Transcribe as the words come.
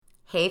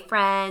Hey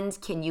friends,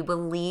 can you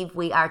believe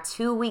we are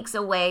 2 weeks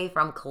away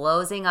from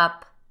closing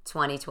up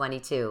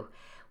 2022?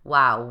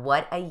 Wow,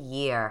 what a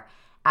year.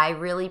 I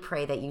really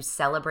pray that you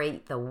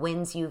celebrate the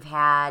wins you've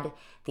had,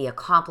 the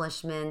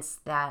accomplishments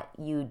that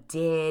you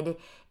did,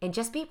 and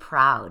just be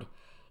proud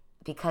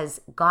because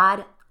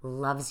God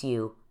loves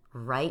you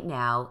right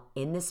now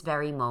in this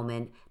very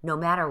moment, no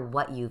matter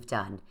what you've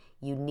done.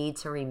 You need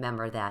to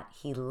remember that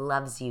He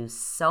loves you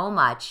so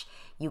much.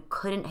 You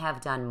couldn't have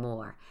done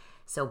more.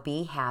 So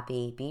be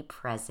happy, be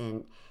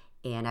present.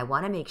 And I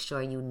want to make sure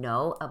you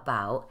know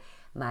about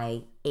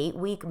my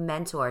 8-week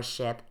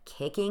mentorship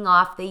kicking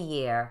off the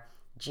year,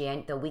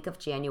 the week of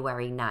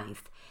January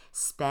 9th.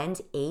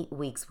 Spend 8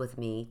 weeks with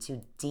me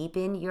to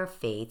deepen your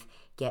faith,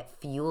 get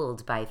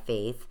fueled by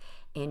faith,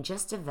 and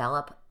just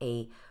develop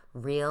a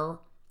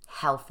real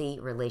healthy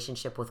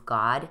relationship with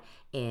God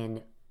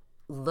and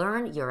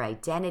learn your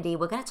identity.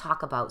 We're going to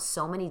talk about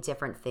so many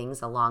different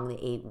things along the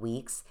 8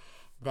 weeks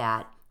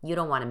that you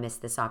don't want to miss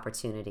this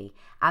opportunity.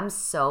 I'm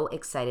so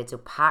excited to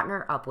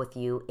partner up with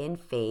you in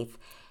faith,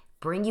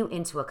 bring you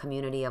into a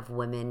community of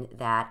women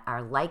that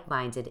are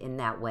like-minded in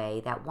that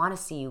way, that want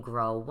to see you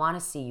grow, want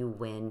to see you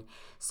win.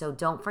 So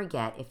don't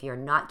forget, if you're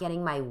not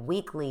getting my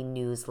weekly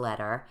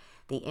newsletter,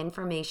 the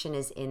information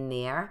is in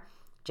there.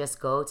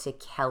 Just go to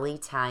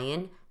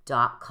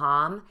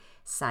kellytyan.com.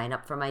 Sign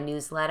up for my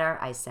newsletter.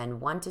 I send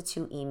 1 to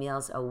 2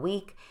 emails a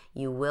week.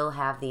 You will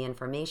have the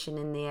information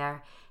in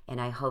there, and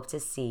I hope to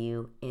see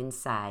you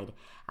inside.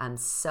 I'm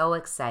so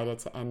excited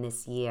to end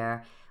this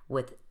year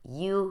with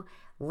you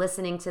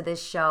listening to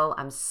this show.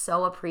 I'm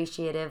so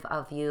appreciative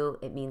of you.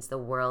 It means the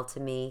world to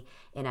me,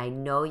 and I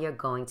know you're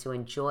going to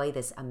enjoy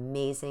this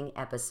amazing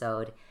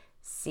episode.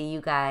 See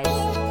you guys.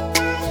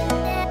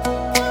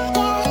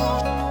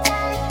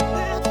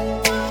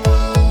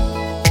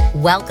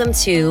 Welcome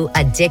to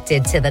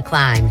Addicted to the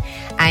Climb.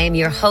 I am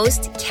your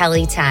host,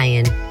 Kelly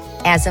Tyan.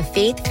 As a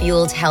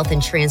faith-fueled health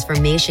and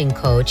transformation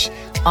coach,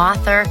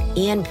 author,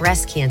 and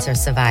breast cancer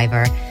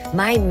survivor,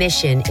 my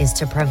mission is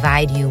to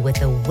provide you with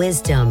the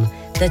wisdom,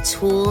 the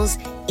tools,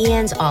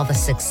 and all the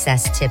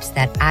success tips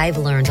that I've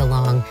learned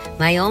along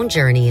my own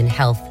journey in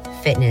health,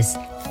 fitness,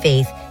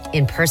 faith,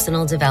 and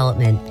personal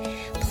development.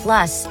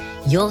 Plus,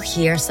 you'll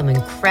hear some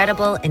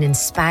incredible and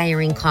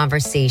inspiring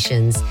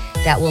conversations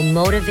that will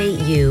motivate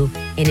you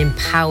and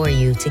empower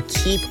you to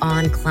keep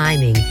on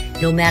climbing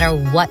no matter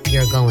what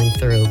you're going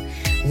through.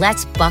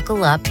 Let's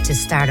buckle up to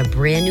start a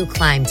brand new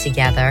climb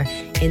together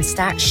and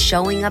start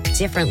showing up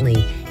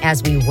differently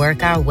as we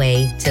work our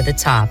way to the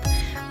top.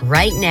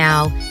 Right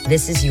now,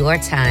 this is your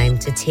time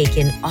to take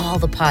in all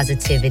the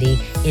positivity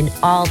and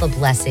all the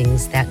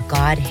blessings that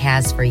God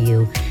has for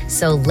you.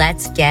 So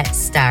let's get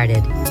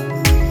started.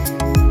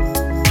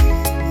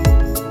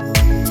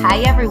 Hi,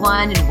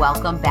 everyone, and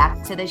welcome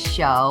back to the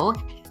show.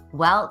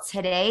 Well,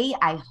 today,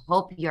 I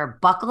hope you're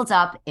buckled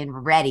up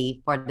and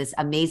ready for this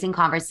amazing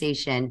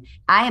conversation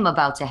I am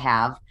about to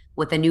have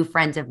with a new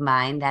friend of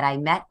mine that I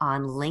met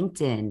on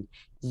LinkedIn.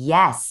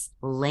 Yes,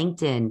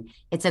 LinkedIn.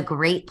 It's a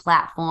great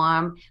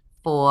platform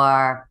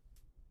for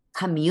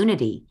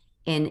community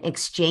in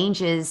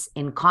exchanges,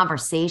 in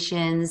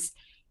conversations.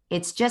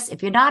 It's just,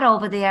 if you're not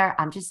over there,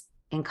 I'm just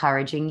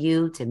encouraging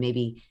you to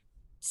maybe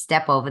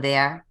step over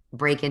there,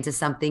 break into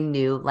something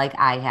new like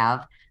I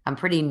have. I'm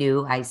pretty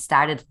new. I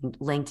started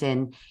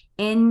LinkedIn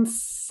in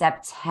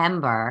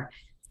September,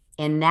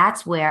 and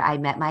that's where I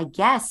met my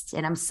guest.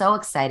 And I'm so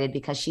excited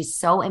because she's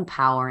so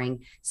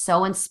empowering,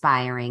 so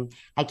inspiring.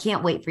 I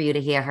can't wait for you to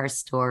hear her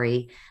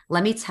story.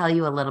 Let me tell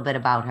you a little bit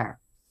about her.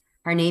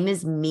 Her name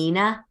is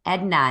Meena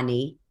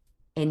Adnani,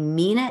 and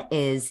Meena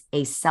is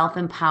a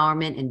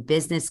self-empowerment and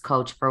business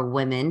coach for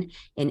women,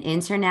 an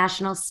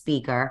international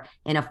speaker,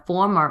 and a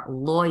former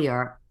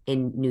lawyer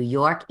in New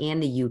York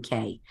and the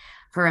UK.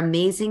 Her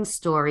amazing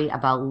story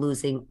about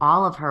losing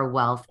all of her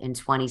wealth in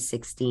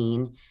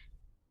 2016,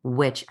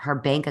 which her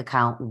bank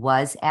account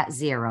was at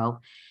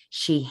zero.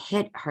 She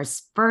hit her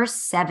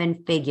first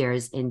 7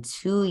 figures in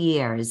 2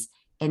 years,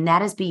 and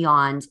that is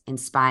beyond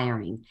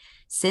inspiring.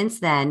 Since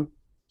then,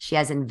 she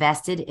has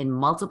invested in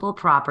multiple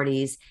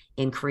properties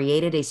and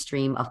created a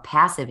stream of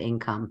passive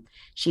income.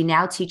 She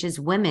now teaches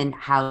women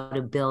how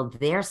to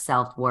build their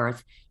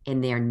self-worth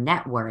and their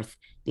net worth,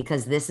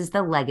 because this is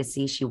the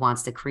legacy she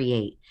wants to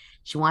create.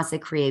 She wants to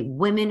create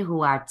women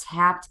who are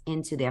tapped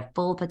into their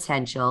full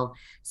potential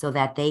so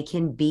that they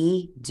can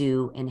be,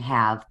 do, and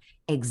have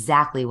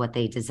exactly what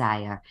they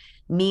desire.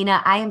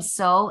 Meena, I am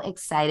so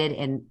excited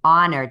and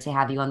honored to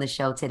have you on the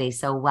show today.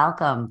 So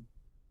welcome.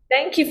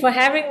 Thank you for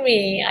having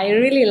me. I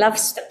really love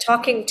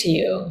talking to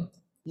you.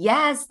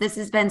 Yes, this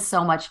has been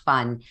so much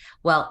fun.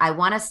 Well, I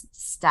want to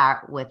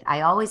start with, I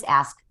always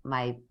ask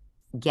my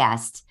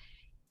guest,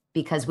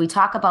 because we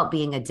talk about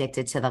being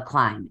addicted to the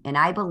climb. And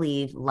I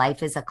believe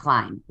life is a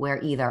climb. We're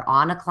either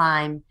on a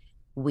climb,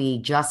 we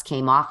just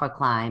came off a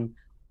climb,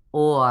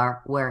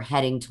 or we're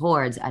heading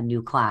towards a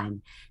new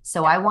climb.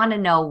 So I want to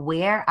know,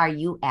 where are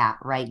you at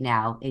right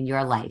now in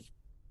your life?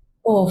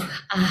 Oh,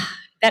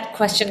 that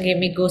question gave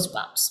me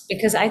goosebumps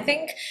because I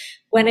think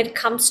when it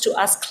comes to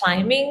us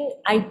climbing,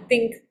 I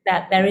think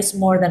that there is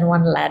more than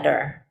one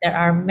ladder. There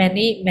are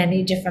many,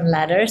 many different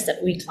ladders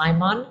that we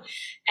climb on.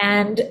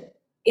 And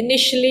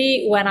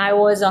initially, when I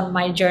was on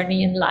my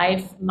journey in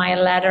life, my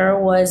ladder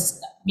was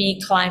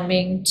me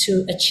climbing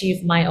to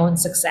achieve my own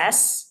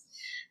success.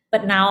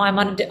 But now I'm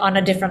on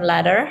a different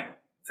ladder.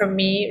 For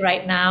me,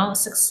 right now,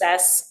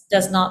 success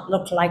does not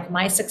look like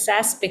my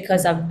success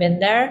because I've been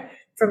there.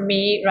 For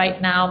me,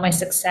 right now, my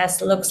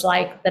success looks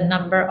like the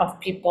number of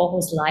people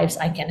whose lives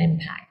I can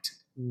impact.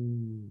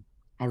 Mm,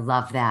 I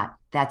love that.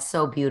 That's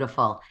so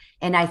beautiful.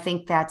 And I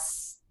think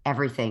that's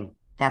everything.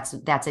 That's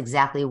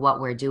exactly what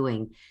we're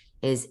doing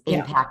is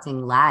Yeah,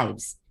 impacting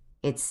lives.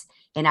 It's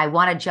and I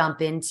want to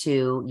jump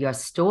into your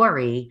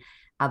story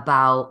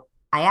about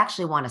I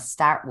actually want to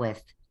start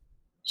with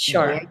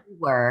where sure. you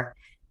were,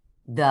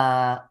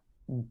 the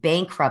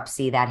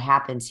bankruptcy that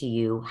happened to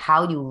you,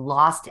 how you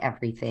lost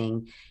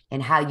everything,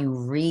 and how you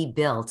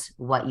rebuilt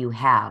what you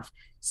have.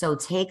 So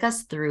take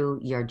us through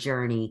your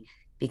journey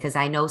because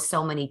I know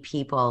so many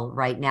people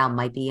right now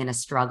might be in a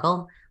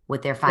struggle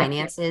with their Yeah,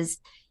 finances.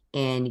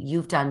 And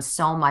you've done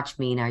so much,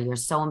 Meena. You're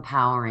so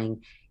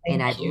empowering.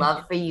 And I'd thank you.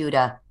 love for you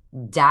to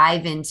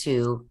dive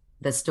into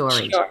the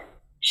story. Sure,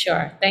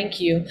 sure. Thank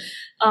you.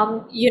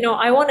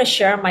 I want to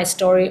share my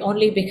story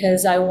only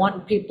because I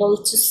want people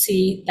to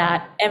see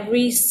that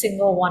every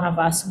single one of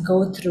us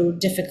go through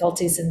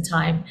difficulties in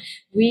time.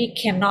 We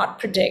cannot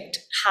predict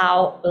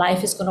how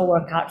life is going to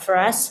work out for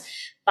us,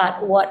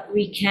 but what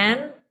we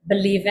can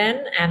believe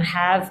in and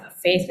have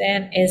faith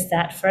in is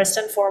that first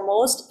and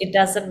foremost, it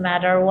doesn't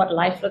matter what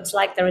life looks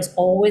like, there is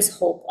always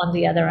hope on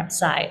the other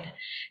side.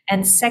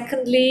 And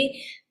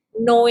secondly,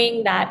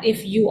 knowing that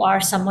if you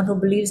are someone who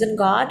believes in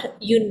God,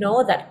 you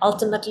know that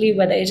ultimately,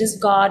 whether it is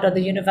God or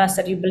the universe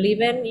that you believe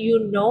in,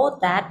 you know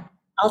that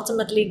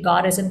ultimately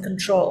God is in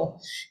control.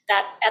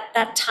 That at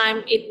that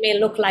time, it may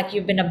look like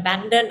you've been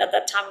abandoned. At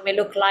that time, it may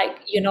look like,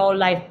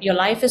 like your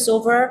life is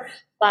over,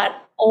 but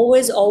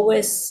always,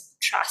 always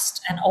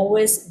trust and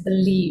always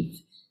believe.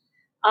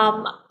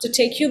 To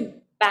take you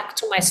back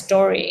to my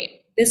story,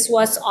 this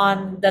was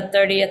on the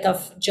 30th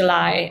of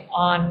July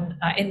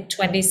in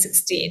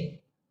 2016.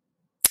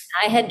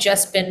 I had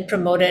just been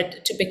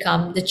promoted to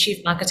become the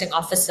chief marketing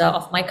officer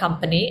of my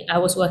company. I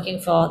was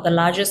working for the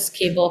largest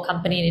cable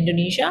company in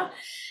Indonesia.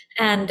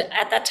 And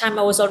at that time,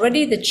 I was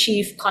already the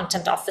chief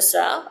content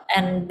officer.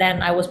 And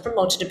then I was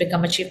promoted to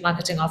become a chief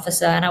marketing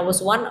officer. And I was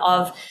one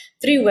of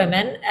three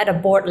women at a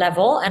board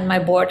level, and my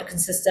board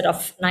consisted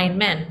of 9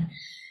 men.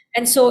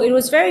 And so it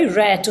was very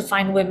rare to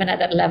find women at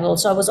that level.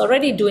 So I was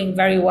already doing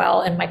very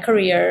well in my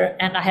career,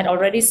 and I had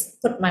already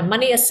put my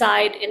money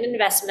aside in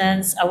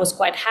investments. I was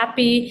quite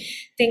happy,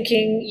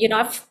 thinking,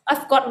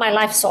 I've got my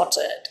life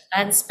sorted.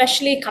 And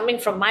especially coming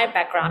from my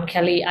background,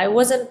 Kelly, I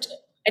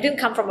didn't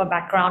come from a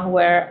background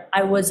where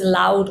I was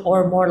allowed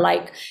or more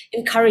like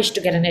encouraged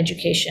to get an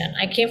education.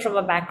 I came from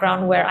a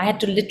background where I had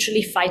to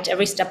literally fight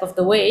every step of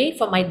the way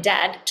for my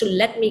dad to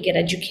let me get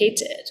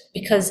educated,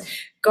 because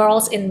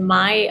girls in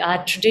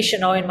my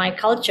tradition or in my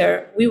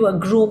culture, we were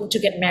groomed to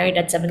get married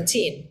at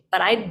 17. But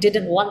I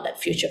didn't want that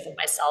future for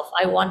myself.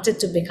 I wanted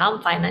to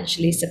become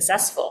financially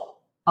successful.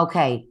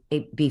 Okay,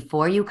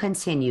 before you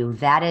continue,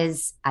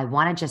 I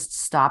want to just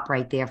stop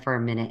right there for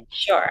a minute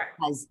Sure.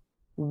 because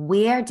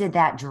where did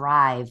that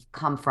drive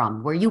come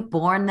from? Were you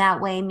born that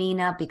way,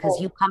 Meena?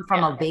 Because you Oh, come from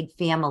yeah. a big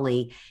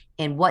family,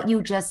 and what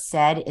you just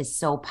said is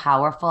so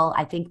powerful.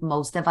 I think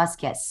most of us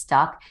get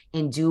stuck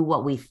and do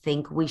what we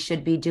think we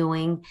should be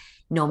doing,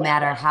 no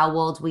matter how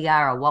old we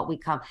are or what we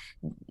come.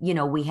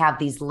 We have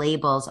these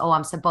labels. Oh,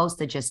 I'm supposed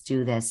to just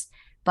do this.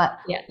 But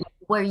Yeah.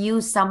 were you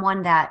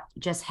someone that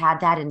just had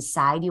that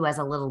inside you as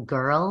a little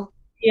girl?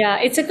 Yeah,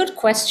 it's a good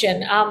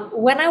question.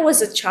 When I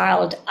was a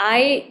child,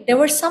 there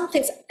were some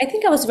things. I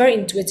think I was very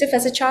intuitive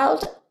as a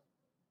child.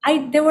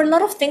 There were a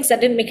lot of things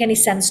that didn't make any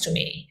sense to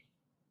me.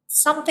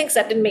 Some things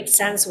that didn't make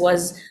sense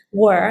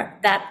were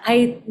that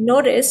I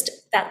noticed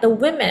that the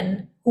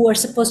women who were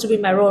supposed to be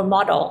my role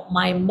model,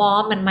 my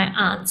mom and my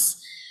aunts,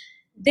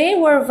 they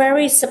were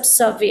very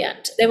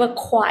subservient. They were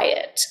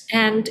quiet.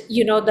 And,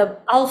 the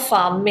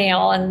alpha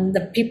male and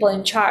the people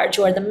in charge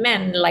were the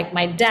men, like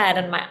my dad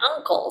and my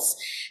uncles.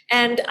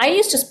 And I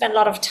used to spend a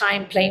lot of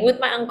time playing with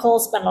my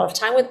uncles, spend a lot of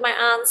time with my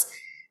aunts.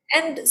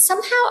 And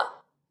somehow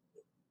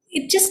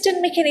it just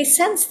didn't make any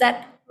sense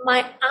that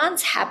my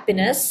aunt's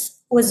happiness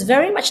was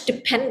very much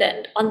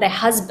dependent on their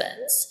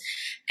husbands,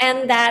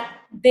 and that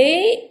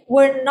they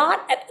were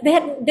not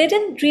they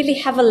didn't really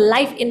have a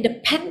life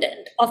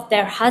independent of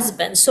their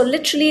husband. So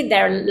literally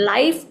their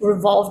life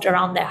revolved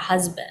around their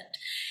husband.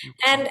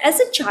 And as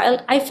a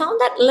child, I found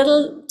that a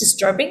little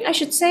disturbing, I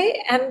should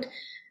say. And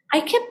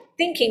I kept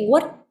thinking,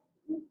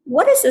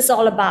 what is this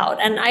all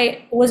about? And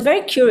I was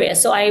very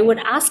curious. So I would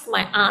ask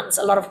my aunts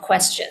a lot of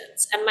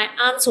questions. And my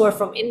aunts were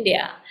from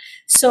India.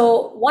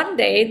 So one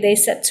day they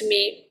said to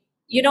me,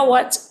 you know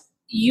what?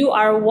 You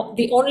are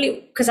the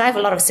only, because I have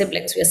a lot of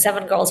siblings. We are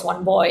 7 girls,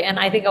 1 boy. And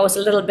I think I was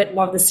a little bit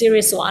more of the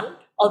serious one,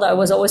 although I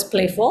was always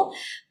playful.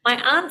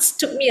 My aunts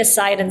took me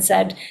aside and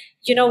said,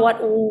 you know what?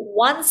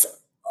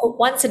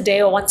 once a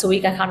day or once a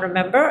week, I can't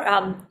remember,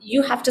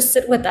 you have to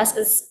sit with us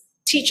as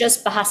teach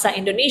us Bahasa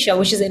Indonesia,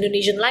 which is the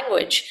Indonesian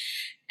language.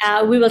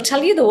 We will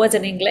tell you the words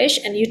in English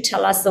and you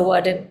tell us the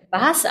word in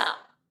Bahasa.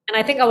 And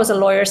I think I was a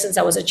lawyer since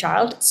I was a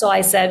child. So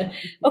I said,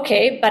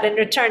 okay, but in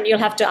return, you'll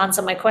have to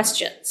answer my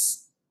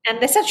questions. And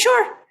they said,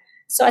 sure.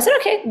 So I said,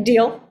 okay,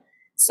 deal.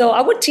 So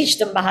I would teach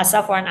them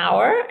Bahasa for an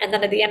hour. And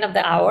then at the end of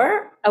the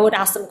hour, I would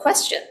ask them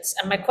questions.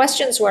 And my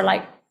questions were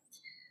like,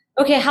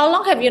 okay, how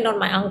long have you known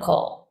my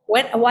uncle?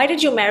 Why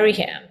did you marry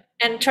him?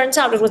 And turns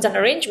out it was an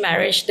arranged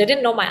marriage. They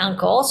didn't know my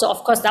uncle. So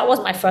of course, that was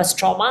my first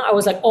trauma. I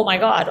was like, oh my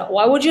God,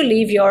 why would you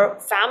leave your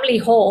family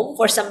home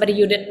for somebody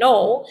you didn't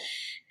know?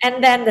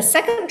 And then the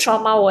second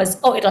trauma was,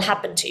 oh, it'll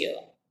happen to you,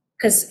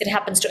 because it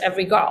happens to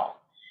every girl.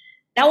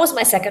 That was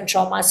my second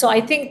trauma. So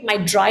I think my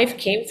drive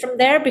came from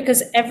there,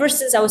 because ever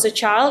since I was a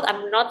child,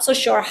 I'm not so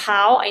sure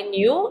how I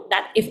knew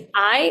that if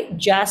I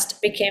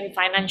just became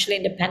financially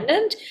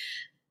independent,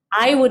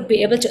 I would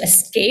be able to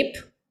escape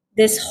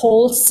this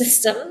whole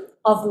system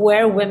of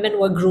where women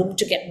were groomed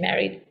to get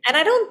married. And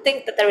I don't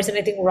think that there is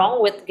anything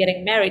wrong with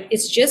getting married.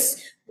 It's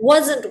just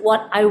wasn't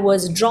what I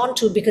was drawn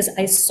to, because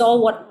I saw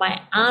what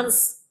my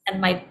aunts and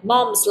my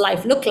mom's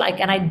life looked like,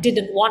 and I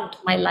didn't want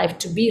my life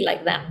to be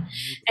like them.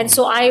 And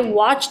so I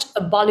watched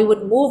a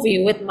Bollywood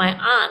movie with my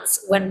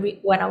aunts when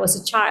I was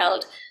a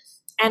child.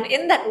 And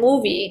in that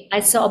movie, I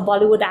saw a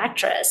Bollywood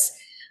actress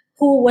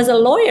who was a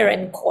lawyer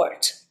in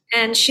court.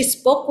 And she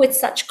spoke with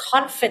such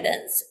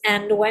confidence.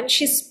 And when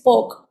she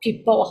spoke,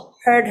 people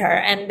heard her.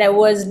 And there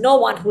was no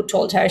one who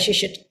told her she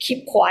should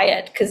keep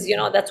quiet, because,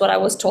 that's what I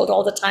was told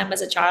all the time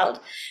as a child.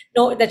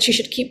 No, that she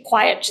should keep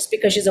quiet just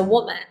because she's a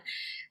woman.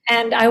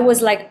 And I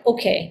was like,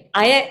 okay,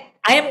 I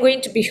am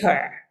going to be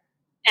her.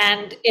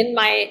 And in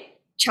my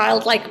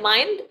childlike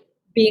mind,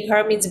 being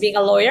her means being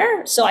a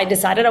lawyer. So I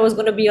decided I was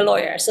going to be a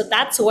lawyer. So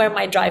that's where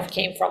my drive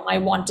came from. I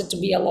wanted to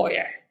be a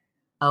lawyer.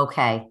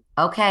 Okay.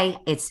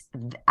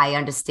 I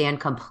understand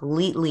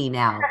completely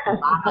now.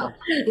 Wow.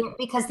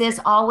 Because there's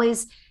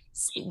always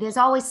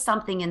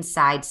something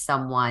inside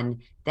someone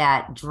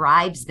that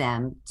drives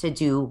them to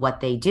do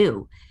what they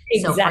do.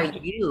 Exactly. So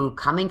for you,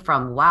 coming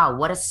from, wow,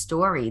 what a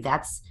story.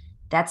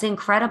 That's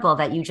incredible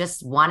that you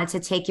just wanted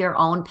to take your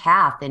own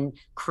path and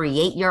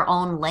create your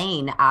own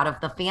lane out of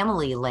the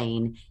family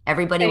lane.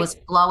 Everybody was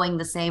flowing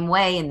the same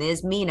way. And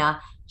there's Meena.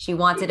 She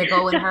wanted to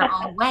go in her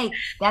own way.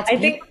 That's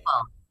beautiful.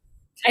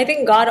 I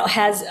think God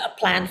has a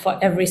plan for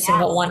every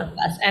single one of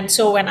us. And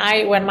so when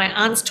my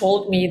aunts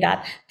told me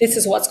that this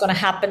is what's going to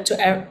happen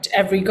to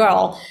every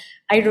girl,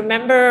 I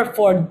remember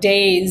for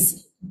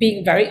days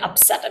being very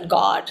upset at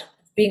God,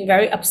 being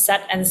very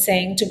upset and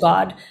saying to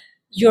God,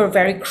 you're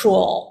very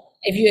cruel.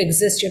 If you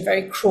exist, you're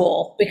very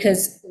cruel,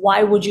 because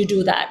why would you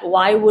do that?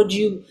 Why would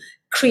you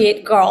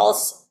create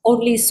girls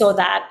only so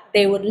that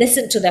they would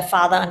listen to their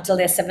father until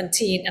they're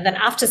 17, and then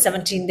after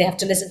 17 they have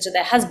to listen to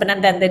their husband,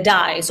 and then they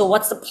die? So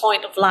what's the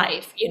point of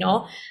life?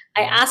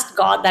 I asked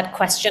God that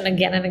question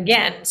again and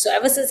again. So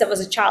ever since I was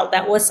a child,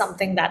 that was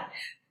something that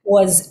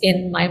was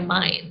in my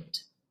mind.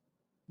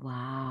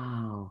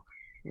 Wow.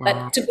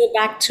 But to go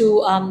back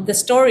to the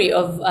story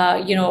of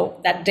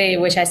that day,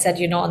 which I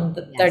said, on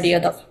the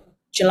 30th of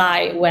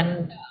July,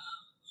 when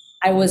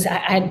I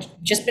had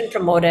just been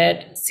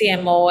promoted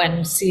CMO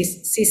and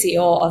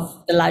CCO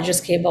of the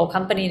largest cable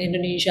company in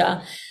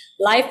Indonesia.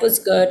 Life was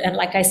good. And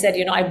like I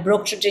said, I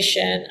broke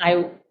tradition.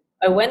 I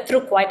went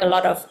through quite a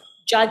lot of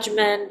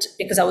judgment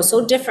because I was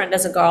so different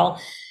as a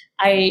girl.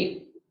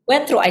 I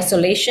went through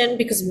isolation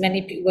because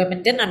many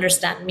women didn't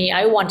understand me.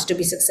 I wanted to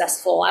be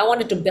successful. I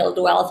wanted to build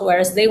wealth,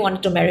 whereas they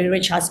wanted to marry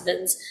rich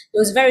husbands. It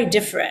was very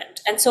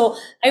different. And so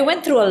I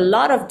went through a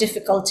lot of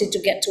difficulty to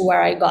get to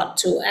where I got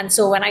to. And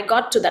so when I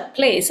got to that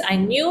place, I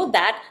knew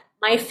that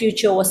my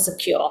future was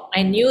secure.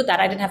 I knew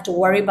that I didn't have to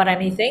worry about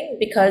anything,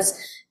 because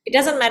it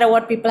doesn't matter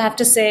what people have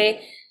to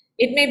say.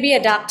 It may be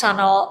a dark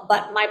tunnel,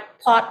 but my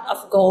pot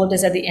of gold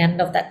is at the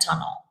end of that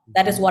tunnel.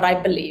 That is what I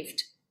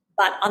believed.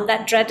 But on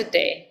that dreaded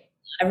day,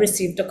 I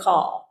received a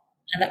call,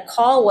 and that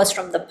call was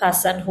from the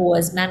person who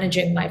was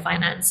managing my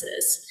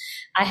finances.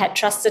 I had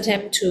trusted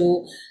him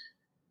to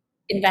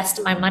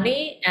invest my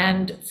money,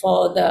 and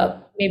for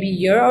the maybe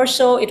year or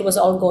so, it was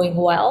all going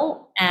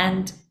well.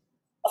 And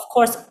of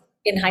course,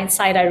 in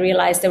hindsight, I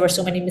realized there were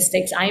so many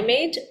mistakes I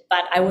made,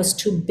 but I was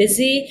too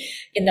busy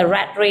in the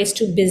rat race,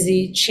 too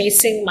busy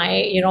chasing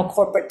my,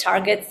 corporate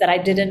targets, that I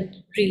didn't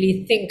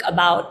really think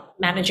about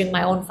managing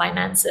my own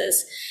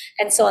finances.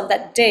 And so on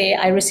that day,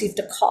 I received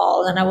a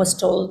call and I was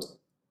told,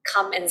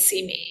 come and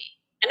see me.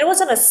 And it was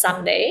on a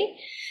Sunday.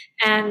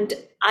 And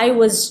I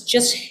was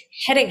just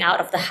heading out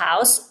of the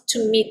house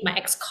to meet my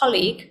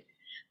ex-colleague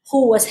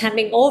who was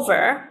handing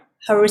over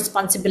her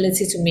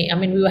responsibility to me. I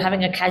mean, we were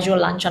having a casual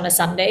lunch on a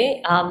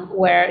Sunday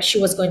where she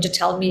was going to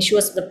tell me, she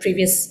was the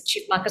previous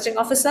chief marketing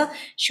officer.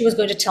 She was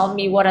going to tell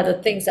me what are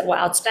the things that were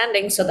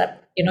outstanding so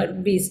that, it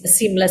would be a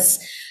seamless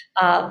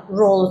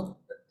role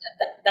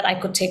that I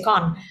could take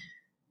on.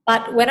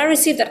 But when I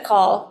received that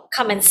call,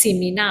 come and see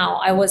me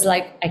now, I was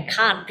like, I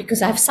can't,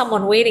 because I have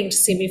someone waiting to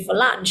see me for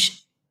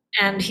lunch.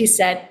 And he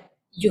said,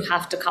 you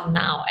have to come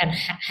now, and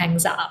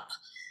hangs up.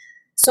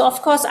 So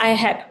of course I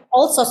had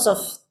all sorts of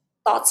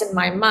thoughts in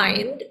my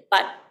mind,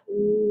 but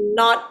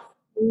not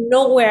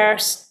nowhere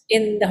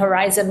in the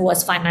horizon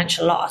was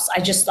financial loss. I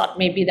just thought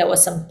maybe there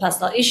was some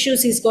personal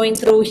issues he's going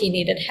through, he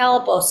needed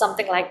help or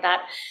something like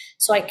that.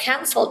 So I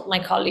canceled my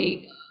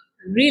colleague,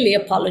 really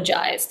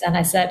apologized, and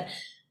I said,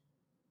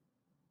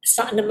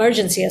 an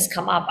emergency has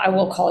come up, I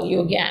will call you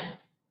again.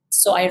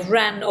 So I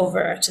ran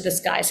over to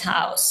this guy's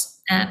house,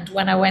 and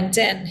when I went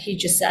in, he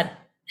just said,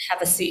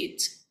 have a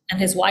seat. And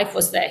his wife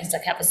was there. He's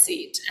like, have a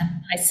seat. And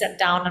I sat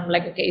down. I'm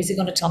like, okay, is he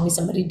going to tell me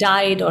somebody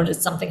died or did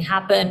something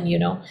happen, you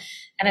know?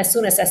 And as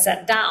soon as I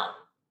sat down,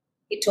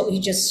 he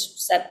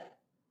just said,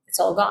 it's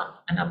all gone.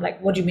 And I'm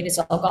like, what do you mean it's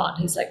all gone?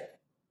 He's like,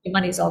 your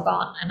money's all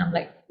gone. And I'm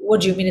like,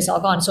 what do you mean it's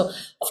all gone? So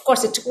of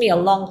course it took me a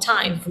long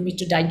time for me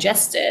to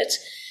digest it.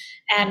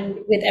 And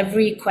with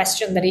every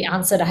question that he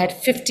answered, I had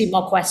 50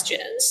 more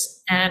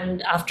questions.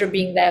 And after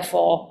being there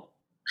for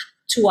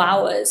 2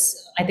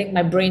 hours, I think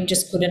my brain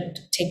just couldn't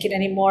take it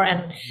anymore.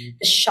 And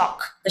the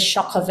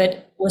shock of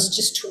it was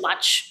just too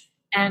much.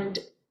 And,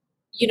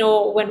 you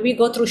know, when we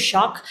go through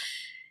shock,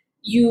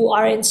 you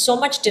are in so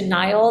much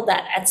denial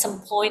that at some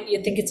point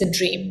you think it's a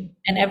dream.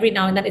 And every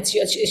now and then it's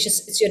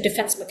your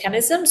defense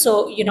mechanism.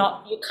 So, you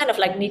know, you kind of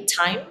like need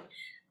time.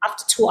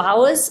 After 2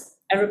 hours,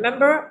 I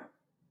remember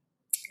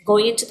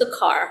going into the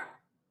car.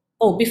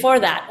 Oh, before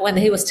that, when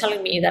he was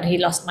telling me that he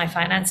lost my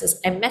finances,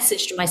 I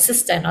messaged my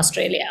sister in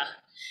Australia.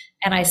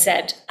 And I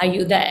said, are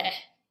you there?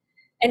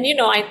 And, you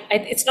know,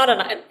 it's not,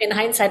 in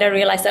hindsight, I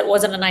realized that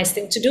wasn't a nice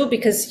thing to do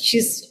because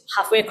she's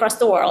halfway across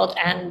the world.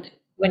 And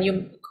when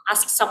you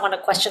ask someone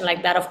a question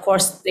like that, of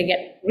course, they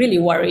get really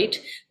worried,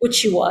 which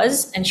she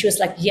was. And she was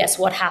like, yes,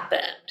 what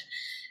happened?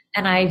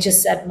 And I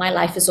just said, my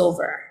life is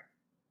over.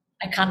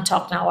 I can't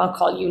talk now. I'll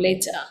call you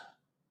later.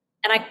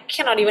 And I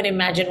cannot even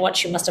imagine what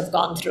she must have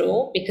gone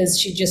through because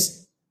she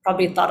just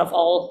probably thought of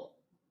all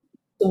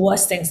the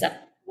worst things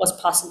that was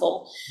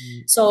possible.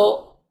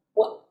 So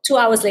 2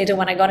 hours later,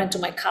 when I got into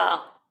my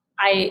car,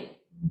 I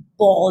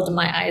bawled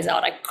my eyes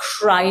out. I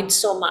cried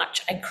so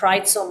much.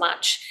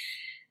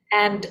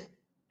 And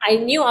I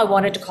knew I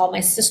wanted to call my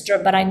sister,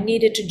 but I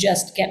needed to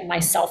just get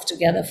myself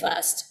together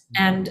first.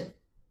 And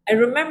I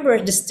remember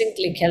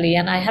distinctly, Kelly,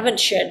 and I haven't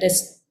shared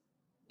this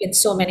in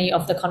so many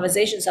of the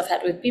conversations I've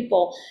had with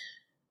people.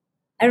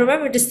 I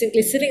remember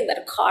distinctly sitting in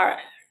that car,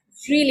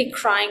 really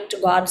crying to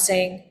God,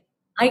 saying,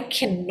 I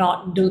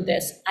cannot do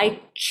this.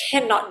 I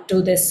cannot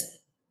do this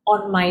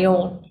on my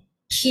own.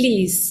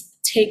 Please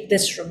take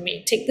this from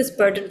me. Take this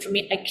burden from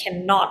me. I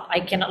cannot,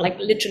 like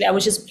literally, I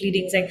was just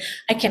pleading, saying,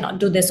 I cannot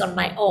do this on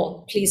my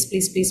own. Please,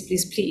 please, please,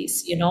 please,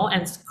 please, you know,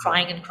 and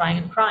crying and crying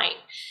and crying.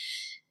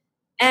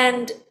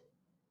 And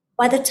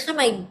by the time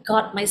I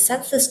got my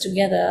senses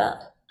together,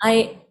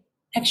 I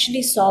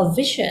actually saw a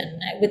vision.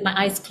 With my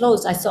eyes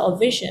closed, I saw a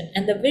vision.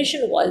 And the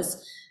vision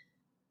was,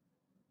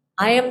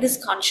 I am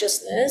this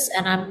consciousness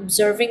and I'm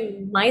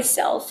observing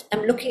myself.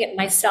 I'm looking at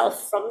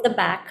myself from the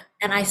back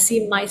and I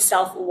see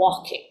myself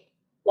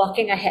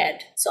walking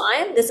ahead. So I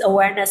am this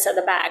awareness at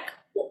the back,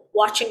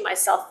 watching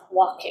myself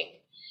walking.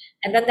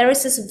 And then there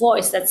is this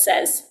voice that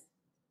says,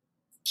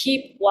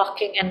 keep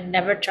walking and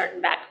never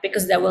turn back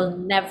because there will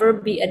never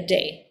be a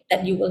day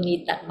that you will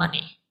need that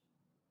money.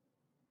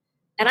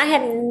 And I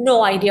had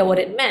no idea what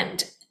it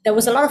meant. There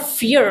was a lot of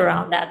fear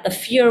around that. The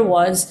fear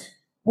was,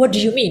 what do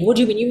you mean? What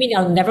do you mean? You mean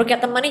I'll never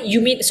get the money? You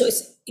mean, so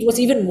it was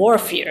even more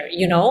fear,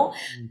 you know?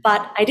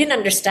 But I didn't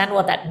understand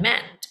what that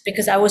meant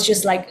because I was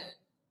just like,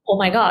 oh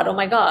my God, oh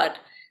my God.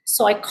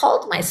 So I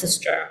called my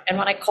sister. And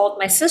when I called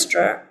my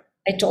sister,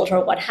 I told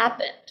her what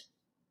happened.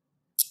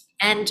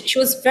 And she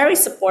was very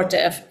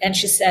supportive. And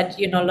she said,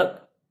 you know,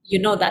 look, you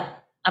know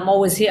that I'm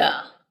always here.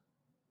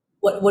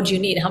 What do you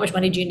need? How much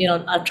money do you need?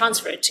 I'll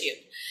transfer it to you.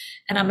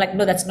 And I'm like,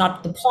 no, that's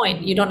not the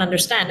point. You don't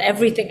understand.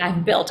 Everything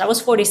I've built, I was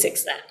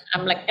 46 then.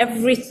 I'm like,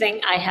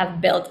 everything I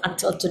have built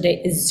until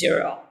today is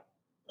zero.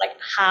 Like,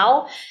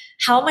 how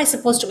am I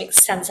supposed to make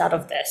sense out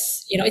of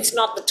this? You know, it's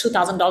not the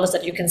 $2,000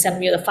 that you can send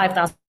me or the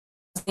 5,000,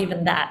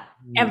 even that.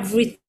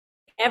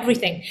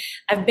 Everything.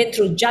 I've been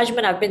through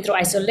judgment. I've been through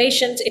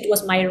isolations. It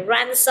was my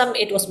ransom.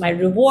 It was my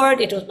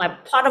reward. It was my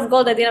pot of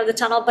gold at the end of the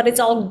tunnel, but it's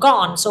all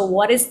gone. So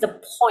what is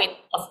the point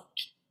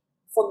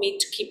for me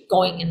to keep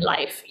going in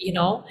life, you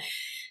know?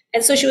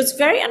 And so she was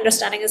very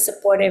understanding and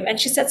supportive. And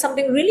she said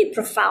something really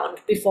profound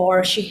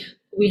before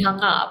we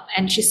hung up.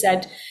 And she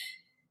said,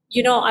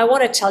 you know, I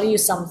want to tell you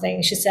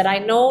something. She said, I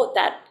know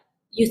that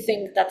you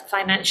think that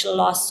financial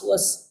loss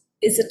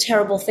is a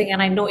terrible thing.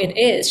 And I know it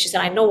is. She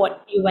said, I know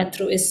what you went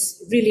through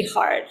is really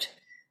hard.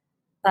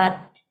 But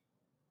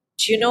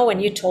do you know when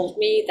you told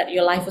me that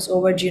your life was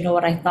over, do you know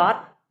what I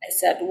thought? I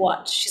said,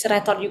 what? She said, I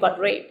thought you got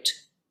raped.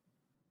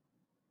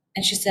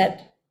 And she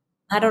said,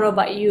 I don't know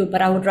about you,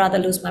 but I would rather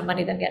lose my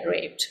money than get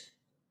raped.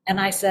 And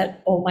I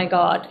said, oh my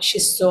God,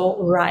 she's so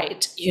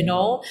right. You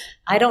know,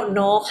 I don't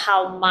know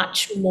how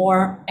much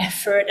more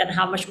effort and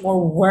how much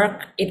more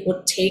work it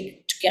would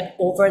take to get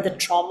over the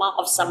trauma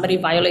of somebody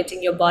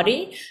violating your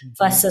body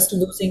versus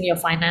losing your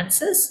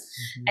finances.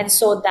 And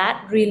so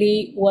that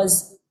really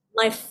was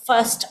my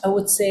first, I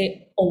would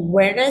say,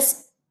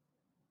 awareness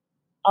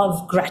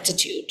of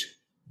gratitude.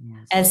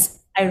 Yes. As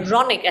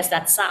ironic as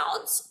that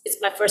sounds, it's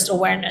my first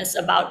awareness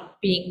about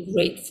being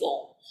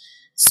grateful.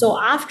 So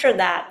after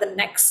that, the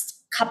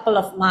next couple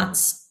of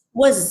months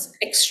was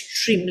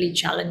extremely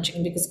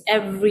challenging because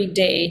every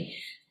day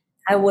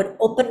I would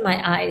open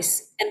my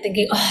eyes and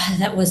thinking, oh,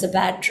 that was a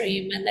bad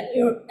dream. And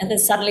then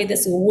suddenly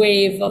this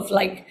wave of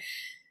like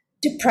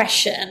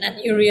depression, and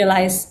you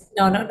realize,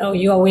 no,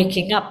 you are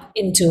waking up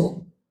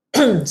into,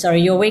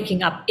 you're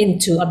waking up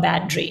into a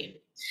bad dream.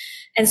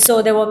 And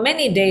so there were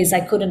many days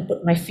I couldn't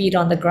put my feet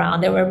on the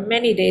ground. There were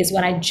many days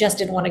when I just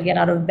didn't want to get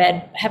out of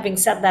bed. Having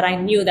said that, I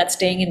knew that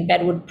staying in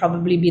bed would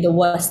probably be the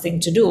worst thing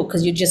to do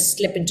because you just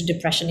slip into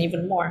depression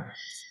even more.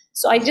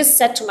 So I just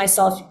said to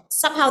myself,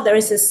 somehow there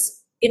is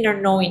this inner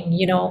knowing,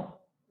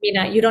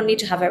 Meena, you don't need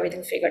to have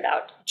everything figured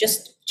out.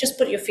 Just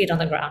put your feet on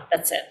the ground.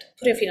 That's it.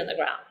 Put your feet on the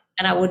ground.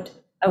 And I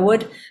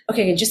would,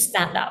 okay, just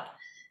stand up.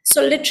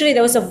 So literally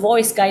there was a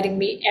voice guiding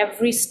me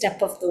every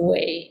step of the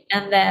way.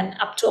 And then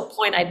up to a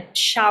point I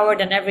showered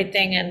and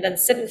everything, and then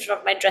sit in front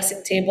of my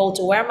dressing table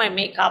to wear my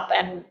makeup,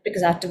 and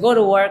because I have to go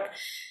to work.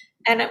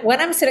 And when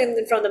I'm sitting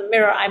in front of the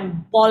mirror,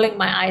 I'm bawling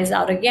my eyes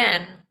out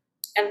again.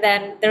 And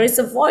then there is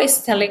a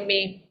voice telling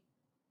me,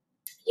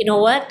 you know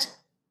what?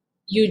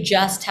 You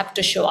just have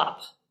to show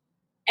up.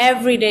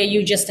 Every day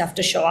you just have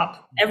to show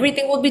up.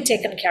 Everything will be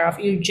taken care of.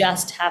 You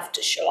just have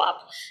to show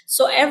up.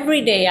 So every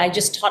day I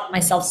just taught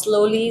myself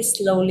slowly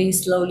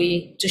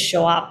to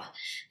show up.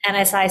 And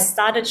as I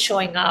started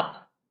showing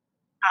up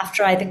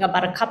after I think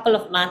about a couple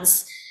of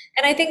months,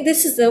 and I think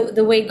this is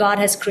the way God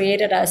has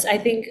created us. I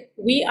think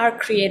we are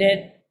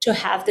created to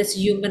have this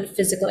human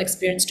physical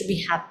experience, to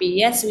be happy.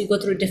 Yes, we go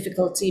through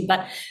difficulty,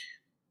 but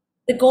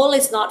the goal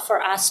is not for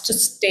us to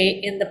stay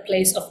in the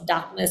place of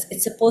darkness.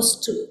 It's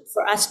supposed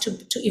for us to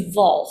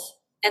evolve.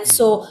 And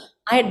so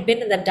I had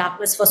been in the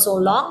darkness for so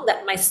long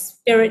that my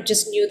spirit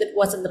just knew that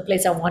wasn't the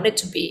place I wanted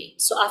to be.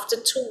 So after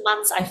 2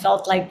 months, I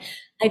felt like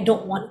I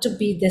don't want to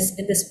be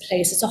in this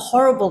place. It's a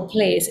horrible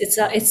place.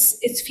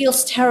 It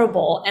feels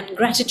terrible. And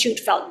gratitude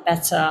felt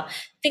better.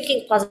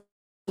 Thinking positive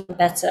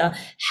better.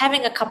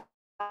 Having a cup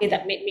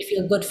that made me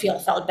feel good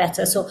felt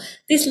better. So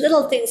these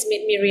little things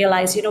made me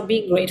realize,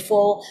 being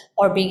grateful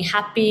or being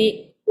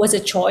happy was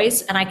a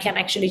choice, and I can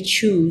actually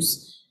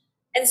choose.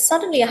 And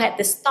suddenly I had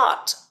this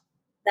thought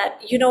that,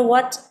 you know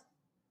what,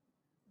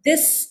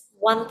 this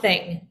one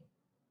thing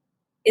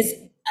is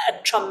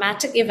a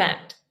traumatic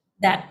event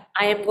that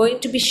I am going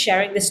to be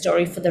sharing this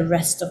story for the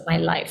rest of my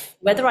life,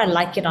 whether I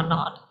like it or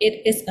not.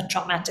 It is a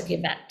traumatic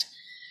event.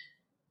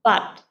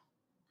 But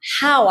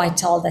how I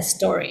tell that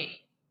story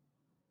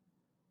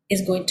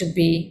is going to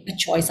be a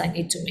choice I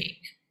need to make.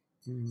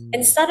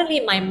 And suddenly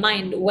my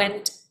mind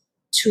went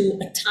to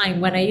a time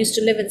when I used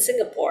to live in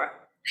Singapore.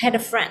 I had a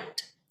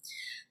friend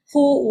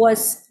who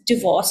was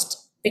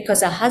divorced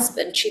because her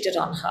husband cheated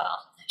on her.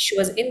 She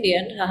was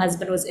Indian, her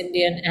husband was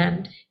Indian,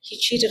 and he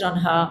cheated on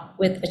her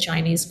with a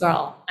Chinese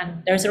girl.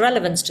 And there's a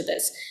relevance to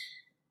this.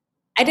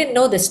 I didn't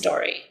know this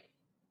story.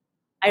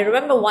 I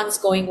remember once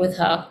going with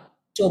her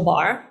to a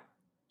bar,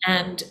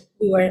 and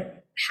we were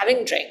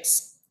having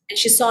drinks. And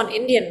she saw an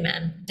Indian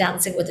man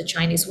dancing with a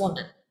Chinese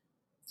woman.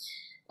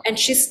 And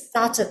she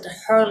started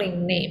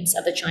hurling names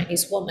at the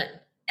Chinese woman.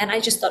 And I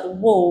just thought,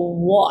 whoa,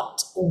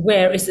 what?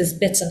 Where is this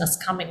bitterness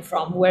coming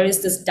from? Where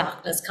is this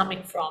darkness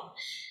coming from?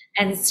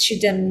 And she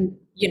then,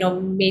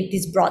 made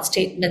these broad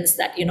statements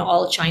that,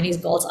 all Chinese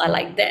girls are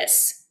like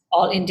this.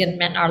 All Indian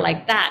men are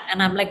like that.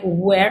 And I'm like,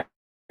 where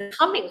is it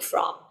coming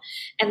from?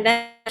 And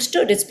then I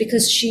understood it's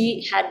because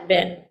she had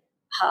been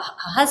her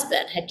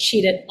husband had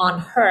cheated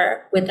on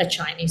her with a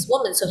Chinese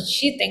woman. So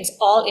she thinks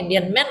all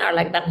Indian men are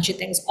like that, and she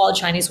thinks all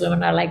Chinese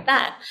women are like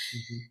that.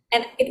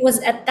 And it was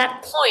at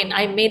that point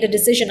I made a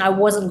decision I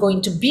wasn't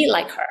going to be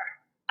like her.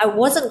 I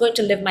wasn't going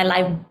to live my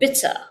life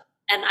bitter,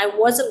 and I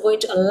wasn't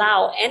going to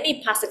allow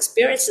any past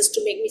experiences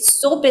to make me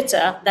so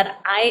bitter that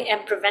I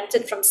am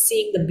prevented from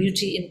seeing the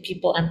beauty in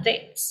people and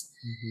things.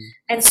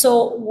 And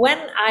so when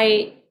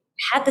I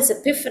had this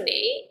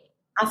epiphany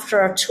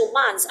after 2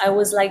 months, I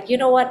was like, you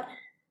know what?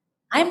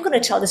 I'm going to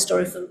tell this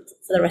story for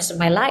the rest of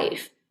my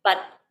life. But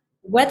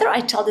whether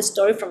I tell this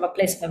story from a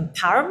place of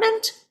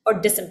empowerment or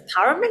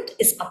disempowerment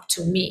is up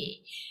to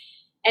me.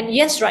 And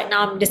yes, right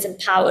now I'm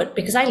disempowered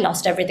because I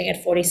lost everything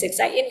at 46.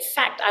 In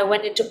fact, I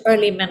went into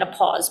early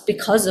menopause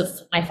because of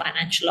my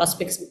financial loss,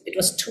 because it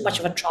was too much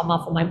of a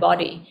trauma for my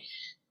body.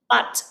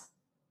 But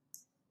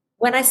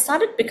when I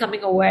started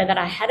becoming aware that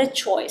I had a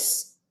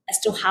choice as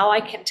to how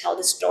I can tell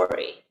this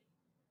story,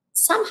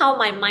 somehow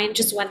my mind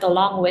just went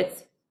along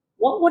with,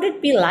 what would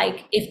it be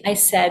like if I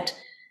said,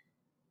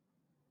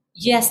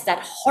 yes, that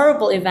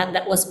horrible event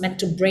that was meant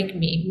to break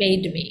me,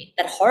 made me,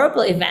 that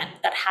horrible event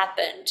that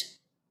happened,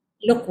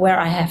 look where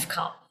I have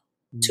come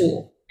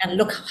to, and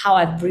look how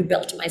I've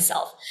rebuilt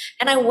myself.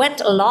 And I went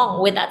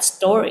along with that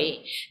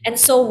story. And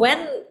so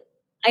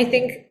I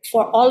think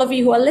for all of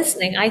you who are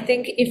listening, I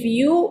think if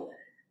you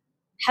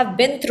have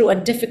been through a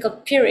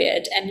difficult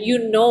period and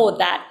you know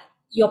that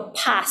your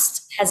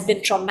past has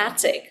been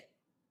traumatic,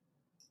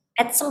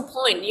 at some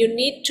point you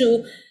need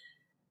to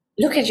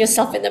look at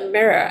yourself in the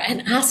mirror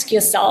and ask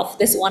yourself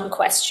this one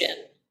question.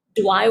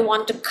 Do I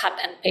want to cut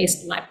and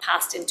paste my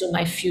past into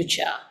my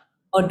future?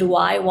 Or do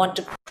I want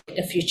to create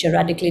a future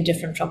radically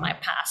different from my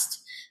past?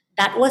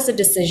 That was a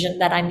decision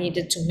that I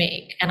needed to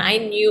make. And I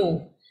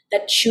knew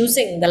that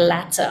choosing the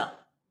latter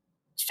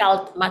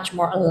felt much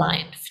more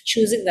aligned.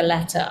 Choosing the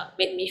latter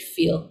made me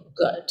feel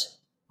good.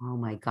 Oh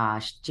my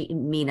gosh.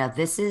 Meena,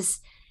 this is,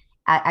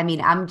 I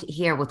mean, I'm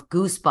here with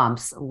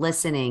goosebumps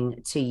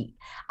listening to,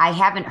 I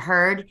haven't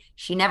heard,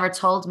 she never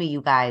told me,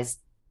 you guys,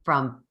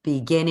 from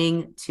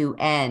beginning to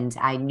end.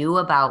 I knew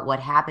about what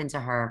happened to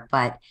her,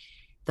 but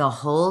the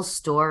whole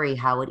story,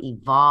 how it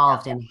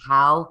evolved and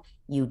how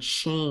you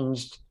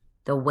changed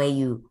the way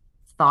you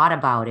thought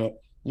about it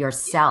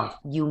yourself.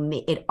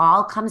 It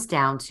all comes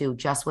down to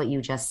just what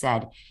you just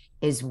said,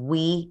 is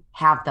we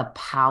have the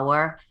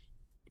power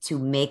to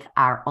make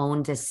our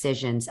own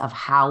decisions of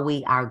how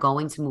we are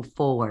going to move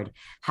forward,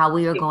 how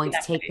we are going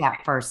to take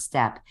that first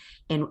step.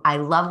 And I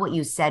love what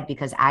you said,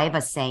 because I have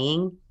a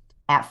saying,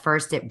 at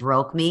first it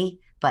broke me,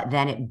 but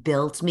then it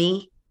built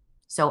me.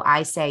 So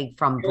I say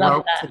from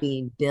broke to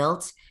being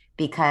built,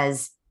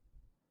 because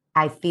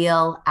I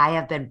feel I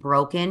have been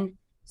broken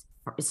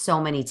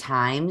so many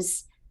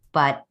times,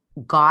 but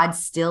God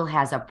still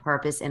has a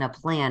purpose and a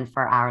plan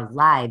for our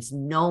lives,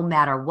 no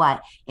matter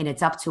what. And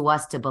it's up to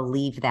us to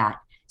believe that,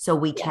 so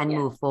we can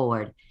move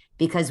forward.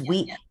 Because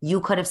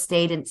you could have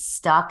stayed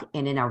stuck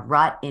and in a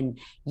rut, and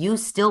you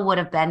still would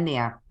have been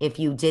there if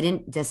you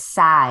didn't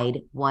decide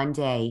one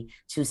day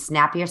to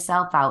snap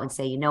yourself out and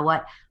say, you know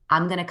what,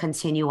 I'm going to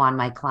continue on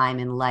my climb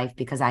in life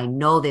because I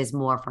know there's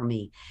more for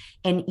me.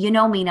 And you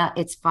know, Meena,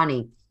 it's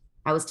funny.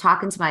 I was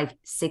talking to my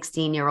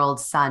 16-year-old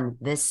son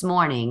this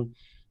morning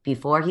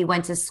before he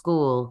went to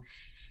school,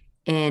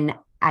 and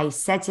I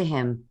said to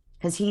him,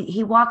 because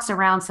he walks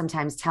around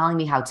sometimes telling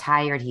me how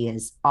tired he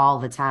is all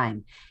the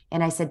time.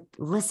 And I said,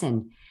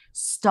 listen,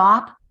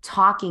 stop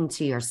talking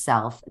to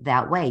yourself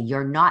that way.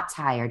 You're not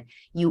tired.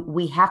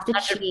 We have to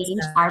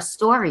change our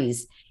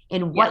stories.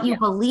 And what you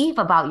believe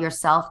about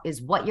yourself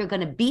is what you're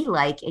going to be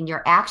like, and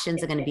your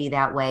actions are going to be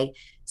that way.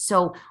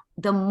 So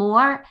the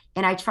more,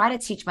 and I try to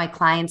teach my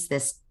clients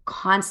this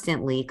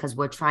constantly, because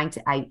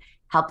I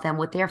help them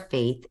with their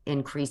faith,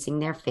 increasing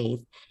their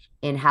faith,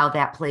 and how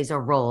that plays a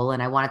role.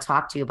 And I want to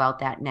talk to you about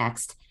that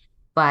next.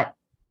 But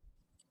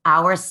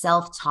our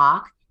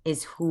self-talk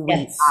is who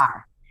we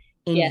are.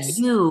 And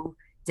you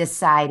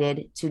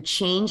decided to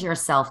change your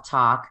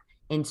self-talk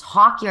and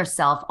talk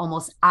yourself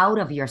almost out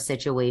of your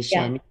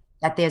situation,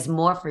 that there's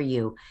more for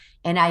you.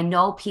 And I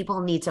know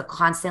people need to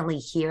constantly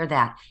hear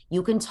that.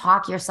 You can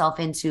talk yourself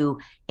into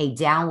a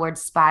downward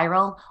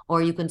spiral,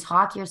 or you can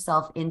talk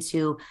yourself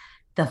into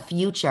the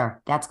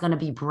future that's going to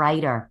be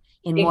brighter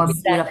and more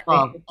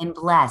beautiful and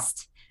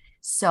blessed.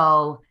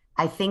 So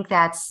I think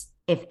that's,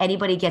 if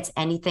anybody gets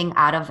anything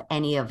out of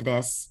any of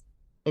this,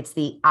 it's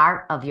the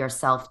art of your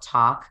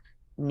self-talk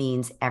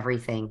means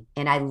everything.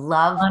 And I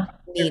love, 100%.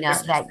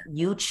 Meena, that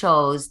you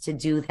chose to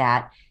do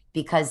that,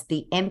 because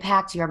the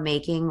impact you're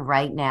making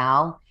right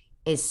now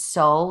is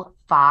so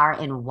far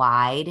and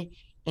wide,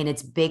 and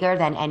it's bigger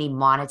than any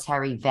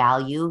monetary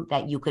value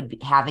that you could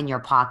have in your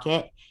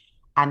pocket.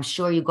 I'm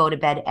sure you go to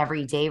bed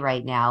every day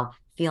right now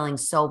feeling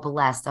so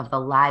blessed of the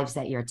lives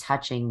that you're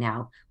touching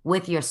now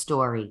with your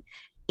story.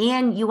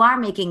 And you are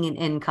making an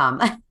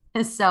income.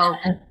 So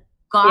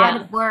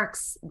God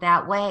works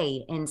that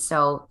way. And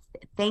so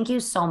thank you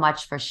so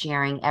much for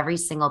sharing every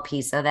single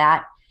piece of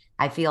that.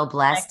 I feel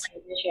blessed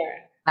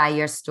by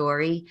your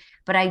story.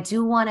 But I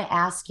do want to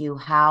ask you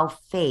how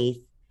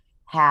faith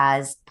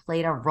has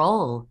played a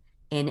role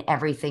in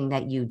everything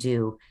that you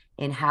do,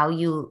 and how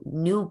you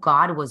knew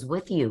God was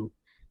with you.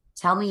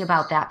 Tell me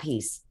about that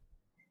piece.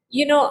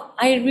 You know,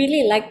 I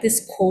really like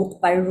this quote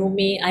by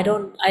Rumi. I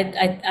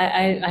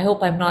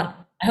hope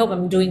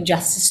I'm doing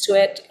justice to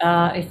it,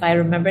 if I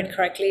remember it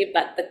correctly.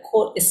 But the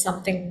quote is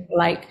something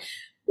like,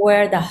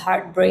 where the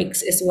heart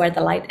breaks is where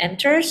the light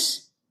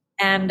enters.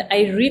 And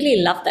I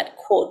really love that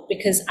quote,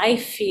 because I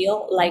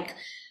feel like,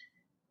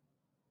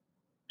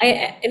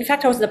 in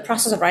fact, I was in the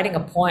process of writing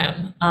a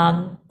poem,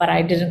 but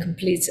I didn't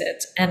complete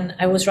it. And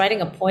I was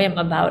writing a poem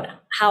about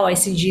how I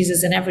see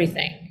Jesus in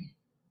everything.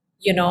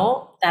 You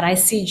know, that I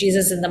see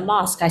Jesus in the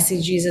mosque, I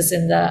see Jesus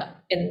in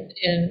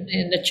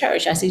the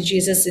church, I see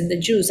Jesus in the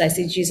Jews, I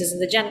see Jesus in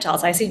the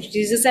Gentiles, I see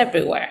Jesus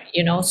everywhere,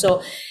 you know.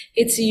 So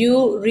it's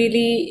you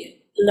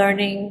really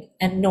learning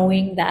and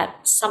knowing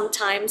that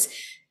sometimes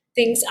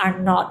things are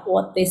not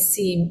what they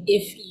seem.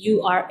 If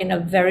you are in a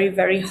very,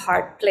 very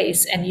hard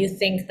place and you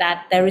think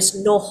that there is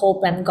no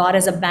hope and God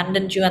has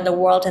abandoned you and the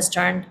world has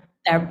turned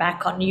their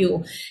back on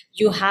you,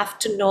 you have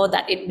to know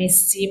that it may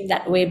seem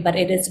that way, but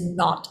it is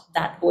not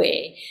that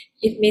way.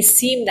 It may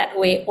seem that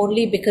way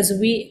only because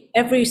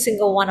every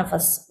single one of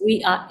us,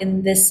 we are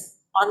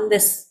on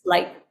this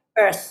like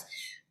earth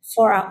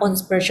for our own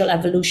spiritual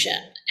evolution.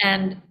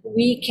 And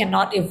we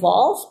cannot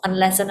evolve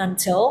unless and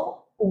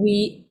until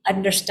we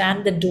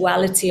understand the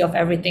duality of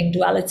everything,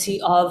 duality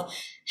of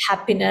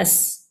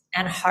happiness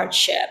and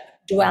hardship,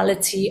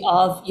 duality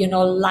of,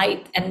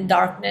 light and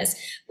darkness.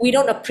 We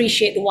don't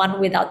appreciate one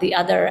without the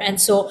other. And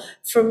so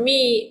for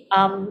me,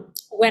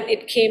 when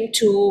it came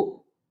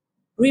to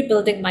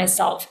rebuilding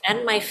myself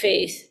and my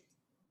faith,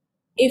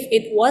 if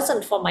it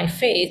wasn't for my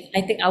faith,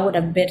 I think I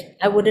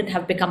wouldn't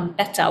have become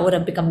better. I would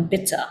have become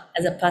bitter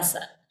as a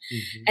person.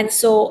 Mm-hmm. And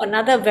so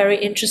another very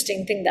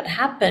interesting thing that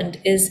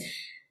happened is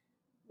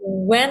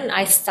when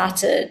I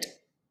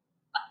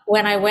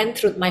went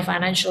through my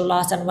financial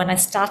loss and when I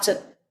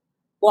started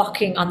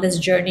walking on this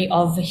journey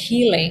of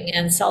healing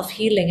and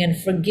self-healing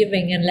and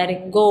forgiving and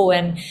letting go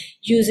and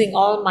using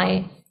all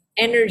my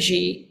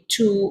energy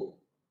to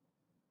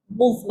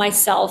move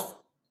myself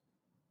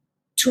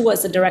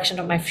towards the direction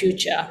of my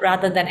future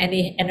rather than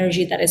any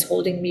energy that is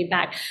holding me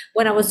back.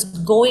 When I was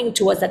going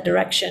towards that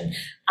direction,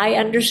 I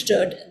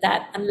understood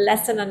that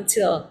unless and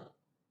until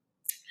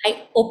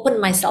I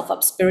opened myself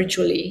up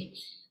spiritually,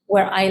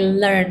 where I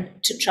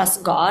learned to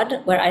trust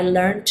God, where I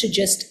learned to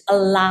just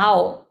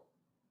allow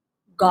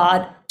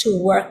God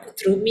to work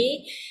through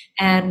me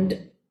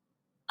and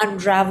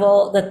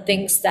unravel the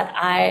things that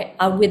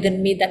are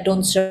within me that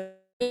don't serve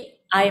me,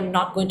 I am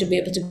not going to be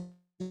able to go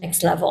to the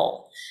next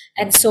level.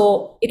 And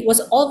so it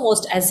was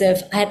almost as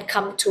if I had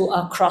come to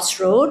a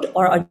crossroad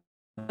or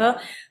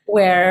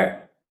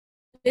where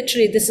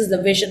literally this is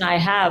the vision I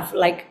have.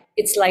 Like,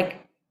 it's like,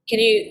 can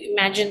you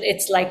imagine?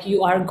 It's like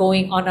you are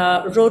going on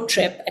a road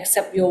trip,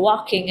 except you're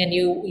walking and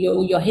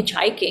you're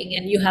hitchhiking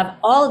and you have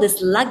all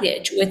this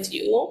luggage with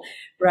you,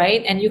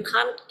 right? And you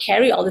can't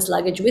carry all this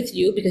luggage with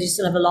you because you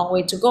still have a long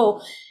way to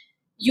go.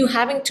 You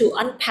having to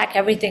unpack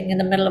everything in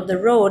the middle of the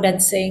road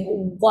and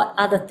saying, what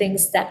are the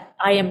things that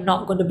I am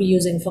not going to be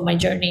using for my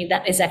journey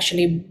that is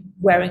actually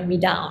wearing me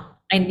down?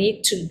 I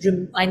need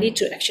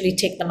to actually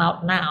take them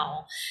out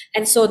now.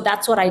 And so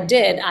that's what I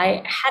did.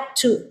 I had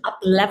to up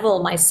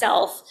level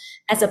myself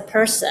as a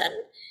person,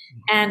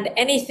 and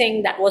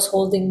anything that was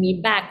holding me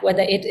back,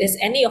 whether it is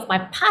any of my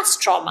past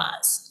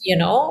traumas,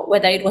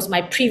 whether it was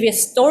my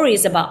previous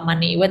stories about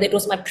money, whether it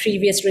was my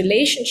previous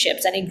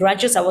relationships, any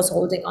grudges I was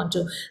holding on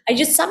to, I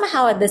just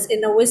somehow had this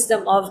inner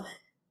wisdom of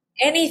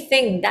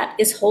anything that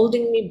is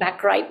holding me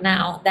back right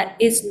now, that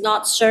is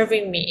not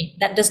serving me,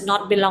 that does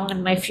not belong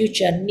in my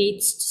future,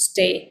 needs to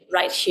stay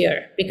right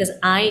here because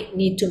I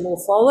need to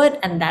move forward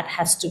and that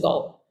has to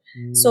go.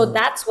 So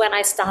that's when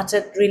I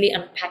started really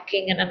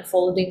unpacking and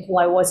unfolding who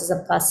I was as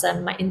a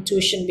person. My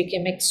intuition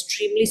became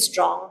extremely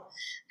strong.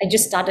 I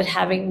just started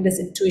having this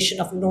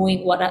intuition of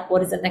knowing what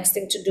is the next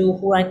thing to do,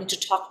 who I need to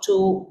talk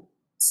to.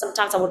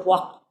 Sometimes I would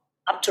walk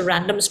up to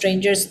random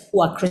strangers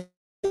who are Christian,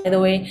 by the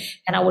way,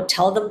 and I would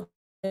tell them,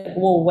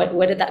 whoa,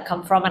 where did that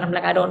come from? And I'm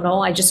like, I don't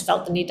know. I just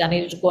felt the need. I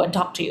needed to go and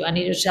talk to you. I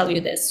needed to tell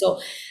you this.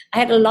 So I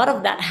had a lot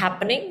of that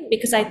happening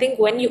because I think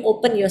when you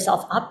open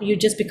yourself up, you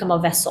just become a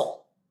vessel.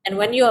 And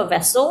when you're a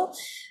vessel,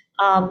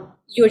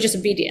 you're just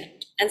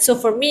obedient. And so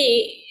for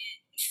me,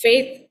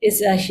 faith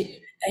is a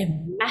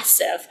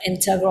massive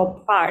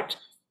integral part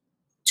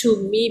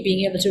to me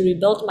being able to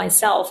rebuild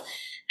myself.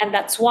 And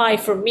that's why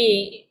for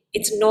me,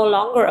 it's no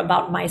longer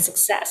about my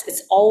success.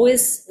 It's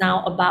always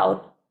now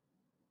about,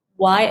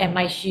 why am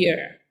I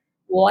here?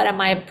 What am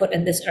I put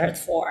in this earth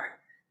for?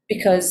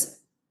 Because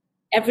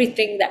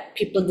everything that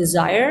people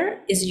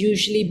desire is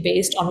usually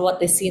based on what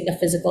they see in the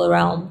physical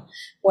realm.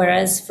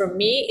 Whereas for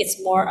me,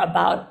 it's more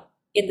about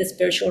in the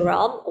spiritual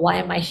realm, why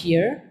am I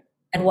here?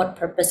 And what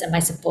purpose am I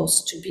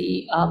supposed to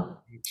be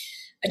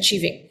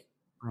achieving?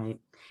 Right.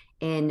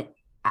 And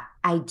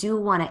I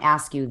do want to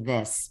ask you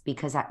this,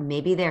 because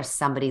maybe there's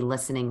somebody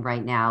listening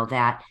right now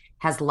that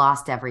has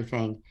lost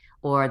everything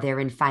or they're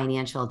in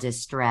financial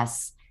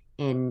distress.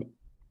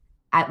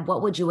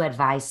 What would you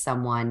advise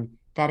someone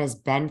that has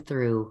been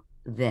through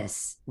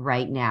this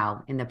right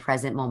now in the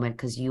present moment,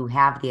 because you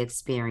have the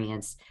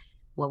experience?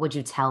 What would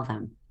you tell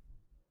them?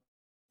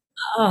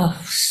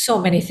 Oh, so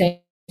many things.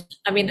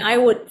 I mean, I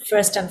would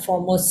first and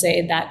foremost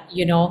say that,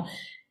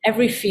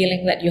 every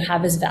feeling that you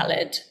have is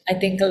valid. I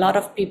think a lot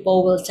of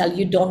people will tell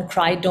you, don't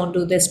cry, don't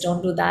do this,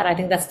 don't do that. I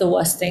think that's the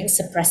worst thing.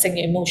 Suppressing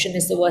emotion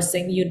is the worst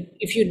thing.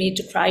 If you need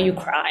to cry, you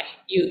cry.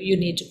 You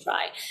need to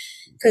cry.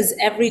 Because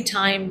every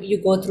time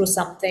you go through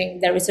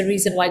something, there is a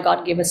reason why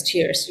God gave us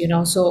tears,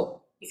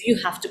 So if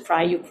you have to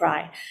cry, you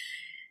cry.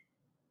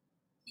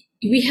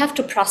 We have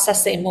to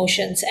process the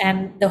emotions,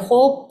 and the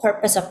whole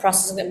purpose of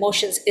processing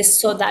emotions is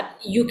so that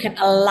you can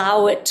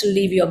allow it to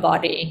leave your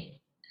body.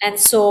 And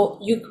so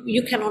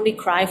you can only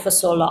cry for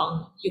so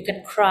long. You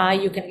can cry,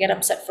 you can get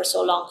upset for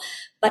so long.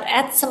 But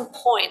at some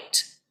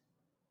point,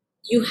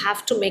 you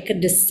have to make a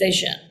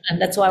decision.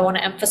 And that's why I want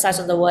to emphasize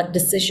on the word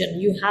decision.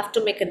 You have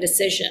to make a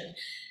decision.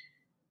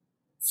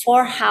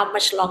 For how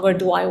much longer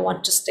do I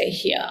want to stay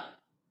here?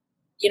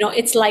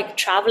 It's like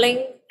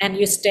traveling and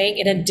you're staying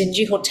in a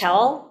dingy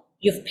hotel.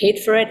 You've paid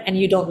for it and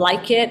you don't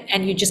like it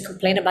and you just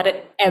complain about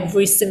it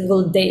every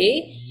single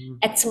day. Mm-hmm.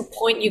 At some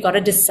point, you got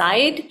to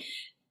decide,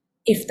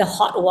 if the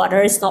hot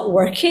water is not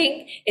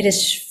working, it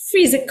is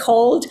freezing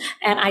cold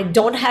and I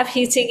don't have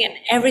heating and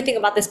everything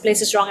about this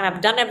place is wrong and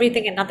I've done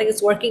everything and nothing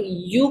is working,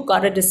 you got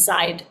to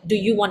decide, do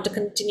you want to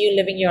continue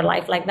living your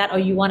life like that, or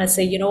you want to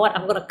say, you know what,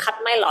 I'm going to cut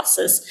my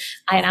losses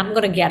and I'm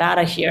going to get out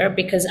of here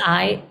because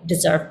I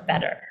deserve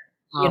better,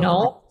 you Oh,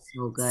 know? that's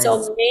so good.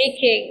 So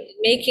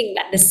making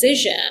that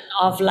decision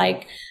of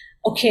like,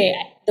 okay,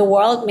 the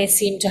world may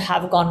seem to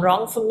have gone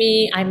wrong for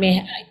me.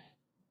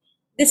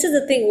 This is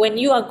the thing, when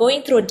you are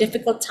going through a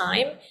difficult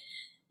time,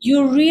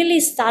 you really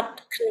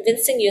start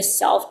convincing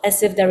yourself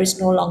as if there is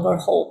no longer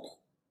hope.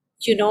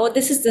 You know,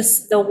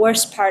 the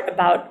worst part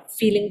about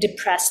feeling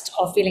depressed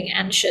or feeling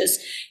anxious.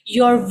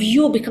 Your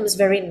view becomes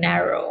very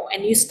narrow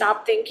and you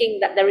start thinking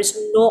that there is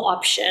no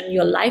option.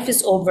 Your life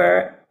is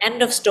over,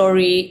 end of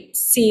story,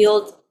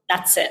 sealed,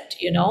 that's it,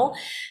 you know?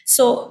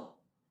 So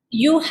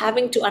you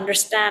having to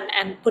understand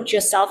and put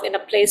yourself in a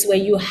place where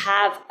you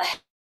have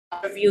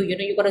a view, you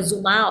know, you got to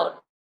zoom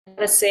out. You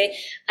got to say,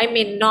 I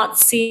may not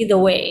see the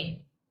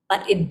way,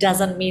 but it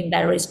doesn't mean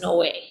there is no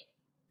way,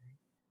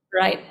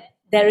 right?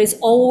 There is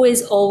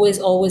always, always,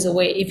 always a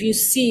way. If you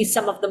see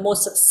some of the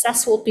most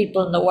successful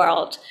people in the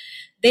world,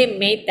 they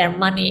made their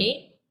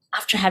money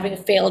after having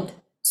failed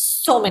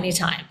so many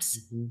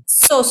times,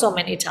 so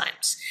many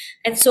times.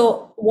 And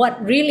so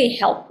what really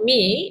helped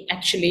me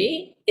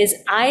actually is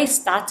I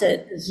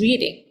started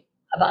reading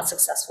about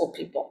successful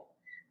people.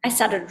 I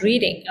started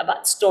reading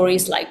about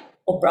stories like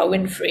Oprah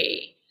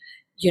Winfrey,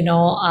 you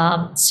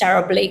know,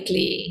 Sarah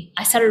Blakely.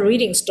 I started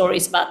reading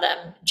stories about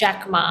them,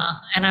 Jack Ma,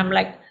 and I'm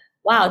like,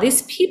 wow,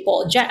 these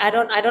people. I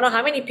don't know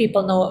how many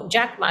people know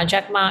Jack Ma.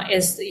 Jack Ma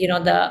is, you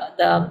know,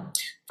 the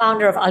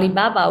founder of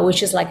Alibaba,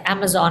 which is like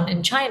Amazon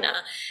in China,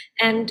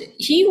 and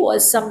he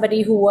was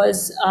somebody who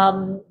was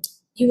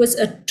he was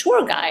a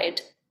tour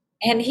guide,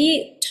 and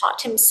he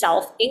taught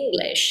himself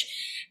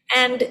English,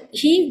 and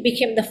he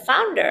became the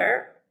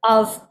founder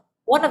of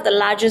one of the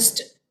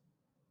largest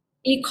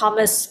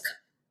e-commerce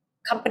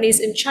companies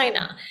in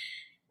China.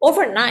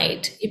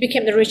 Overnight, he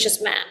became the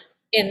richest man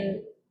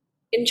in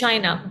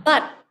China.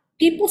 But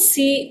people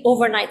see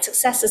overnight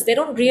successes. They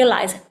don't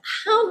realize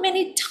how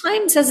many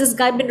times has this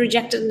guy been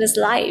rejected in his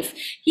life.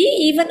 He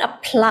even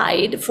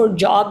applied for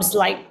jobs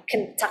like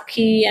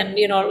Kentucky and,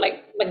 you know,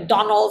 like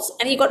McDonald's,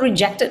 and he got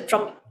rejected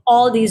from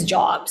all these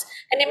jobs.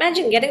 And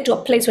imagine getting to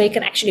a place where he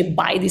can actually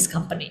buy these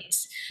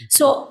companies.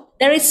 So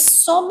there is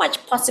so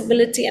much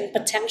possibility and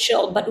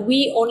potential, but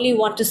we only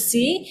want to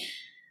see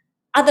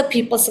other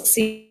people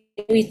succeed.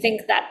 We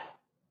think that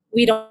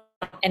we don't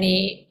have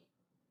any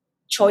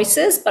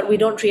choices, but we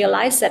don't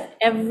realize that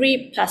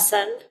every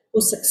person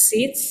who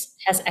succeeds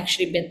has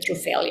actually been through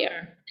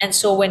failure. And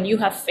so when you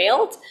have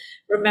failed,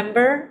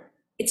 remember,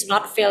 it's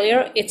not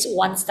failure, it's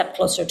one step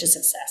closer to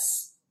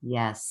success.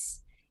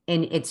 Yes.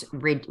 And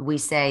we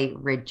say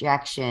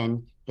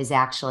rejection is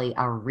actually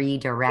a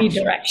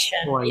redirection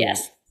for you.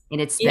 Yes. And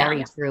it's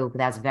very true.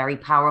 That's very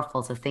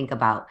powerful to think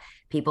about.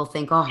 People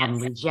think, oh, I'm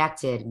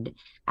rejected.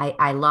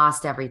 I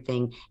lost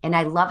everything. And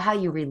I love how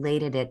you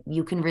related it.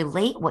 You can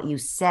relate what you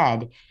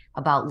said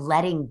about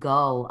letting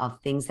go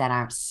of things that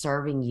aren't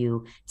serving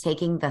you,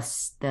 taking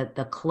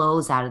the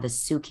clothes out of the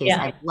suitcase.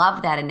 Yeah. I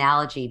love that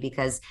analogy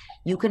because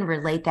you can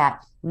relate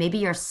that. Maybe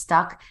you're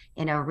stuck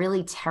in a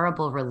really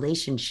terrible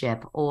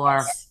relationship,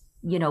 or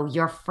you know,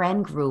 your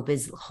friend group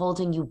is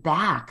holding you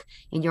back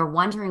and you're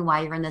wondering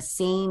why you're in the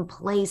same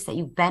place that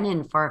you've been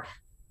in for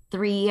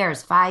 3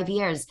 years, 5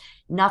 years.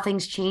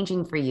 Nothing's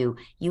changing for you.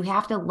 You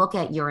have to look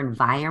at your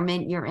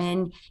environment you're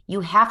in.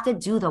 You have to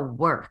do the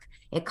work.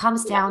 It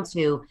comes down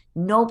to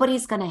no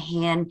one's going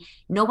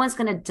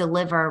to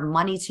deliver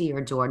money to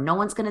your door. No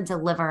one's going to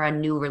deliver a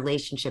new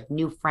relationship,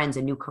 new friends,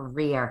 a new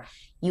career.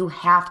 You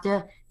have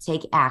to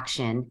take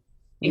action.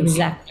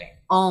 Exactly.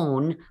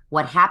 Own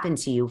what happened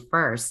to you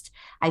first.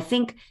 I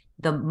think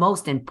the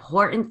most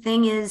important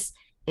thing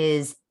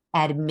is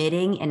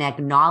admitting and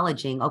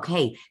acknowledging,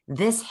 okay,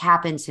 this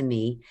happened to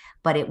me,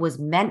 but it was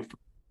meant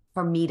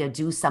for me to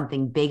do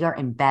something bigger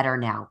and better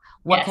now.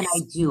 What can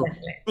I do?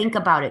 Exactly. Think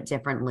about it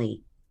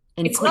differently.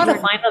 And it's not a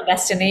final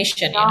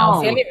destination, you know,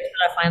 failure is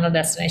not a final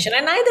destination,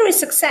 and neither is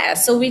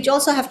success. So we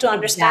also have to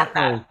understand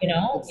that, you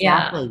know?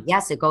 Exactly. Yeah.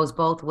 Yes, it goes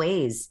both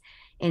ways.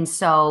 And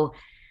so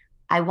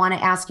I want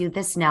to ask you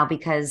this now,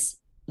 because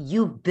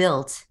you've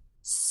built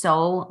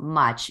so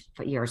much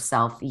for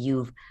yourself.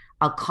 You've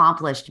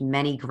accomplished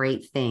many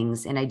great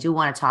things. And I do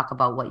want to talk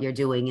about what you're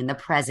doing in the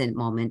present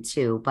moment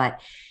too, but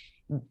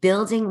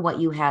building what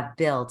you have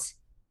built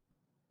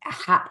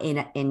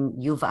and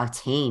you've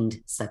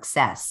attained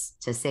success,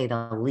 to say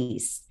the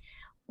least.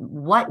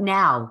 What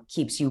now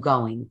keeps you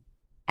going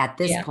at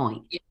this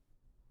point?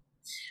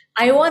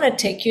 I want to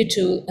take you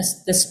to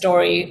the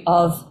story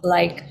of,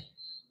 like,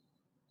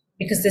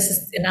 because this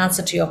is an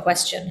answer to your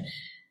question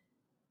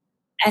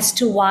as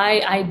to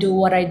why I do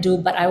what I do,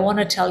 but I want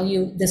to tell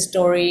you the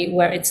story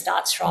where it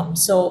starts from.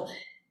 So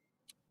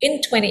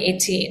in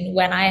 2018,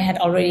 when I had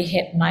already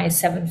hit my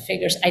 7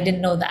 figures, I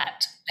didn't know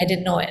that. I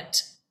didn't know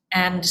it.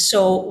 And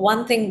so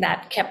one thing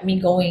that kept me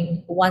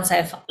going once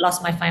I've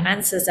lost my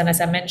finances, and as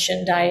I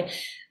mentioned, I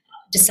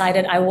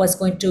decided I was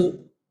going to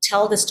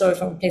tell the story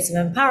from a place of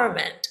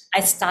empowerment,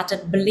 I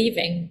started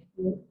believing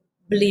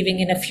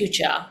in a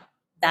future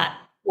that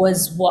was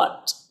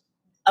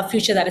a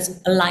future that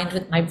is aligned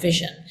with my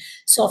vision.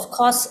 So of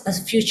course, a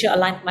future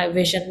aligned with my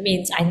vision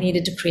means I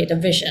needed to create a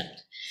vision.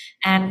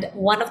 And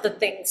one of the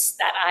things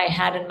that I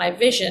had in my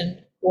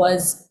vision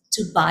was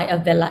to buy a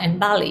villa in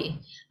Bali.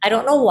 I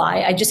don't know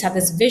why. I just have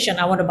this vision.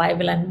 I want to buy a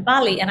villa in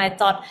Bali. And I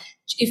thought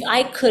if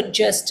I could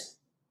just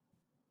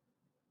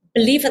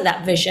believe in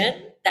that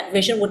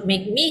vision would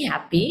make me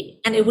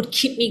happy and it would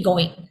keep me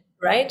going,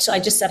 right? So I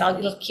just said,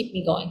 it'll keep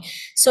me going.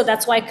 So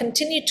that's why I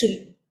continue to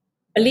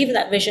believe in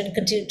that vision,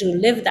 continue to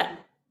live that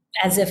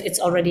as if it's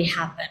already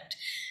happened.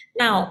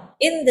 Now,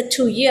 in the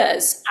 2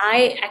 years,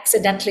 I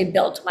accidentally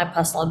built my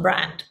personal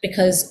brand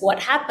because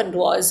what happened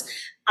was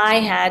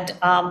I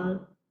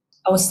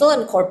was still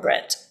in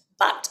corporate,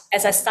 but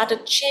as I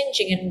started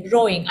changing and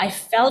growing, I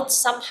felt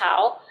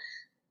somehow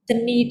the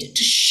need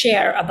to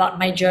share about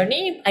my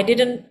journey. I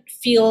didn't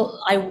feel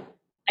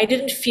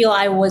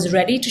I was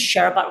ready to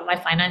share about my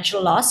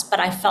financial loss, but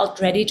I felt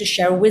ready to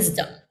share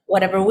wisdom,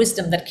 whatever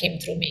wisdom that came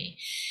through me.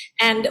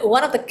 And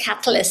one of the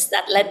catalysts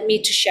that led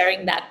me to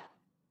sharing that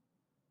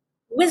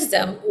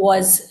wisdom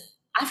was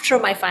after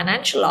my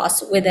financial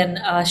loss, within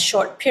a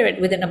short period,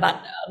 within about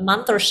a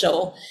month or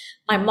so,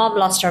 my mom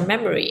lost her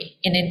memory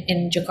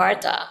in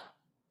Jakarta.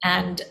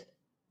 And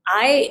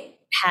I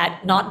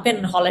had not been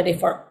on holiday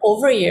for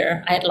over a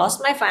year. I had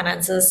lost my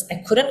finances.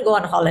 I couldn't go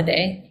on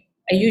holiday.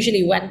 I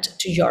usually went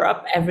to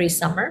Europe every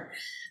summer,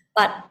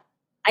 but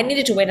I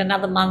needed to wait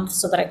another month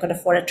so that I could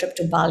afford a trip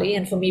to Bali.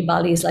 And for me,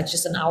 Bali is like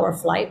just an hour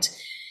flight.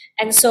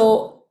 And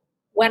so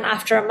when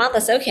after a month, I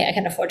said, okay, I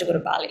can afford to go to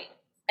Bali.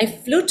 I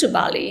flew to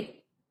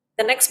Bali.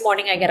 The next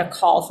morning, I get a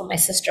call from my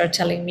sister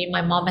telling me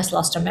my mom has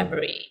lost her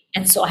memory.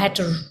 And so I had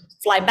to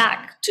fly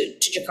back to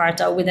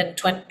Jakarta within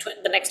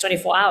the next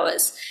 24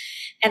 hours.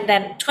 And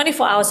then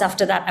 24 hours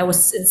after that, I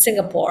was in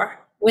Singapore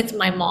with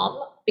my mom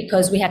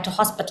because we had to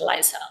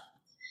hospitalize her.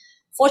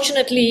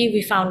 Fortunately,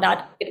 we found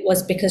out it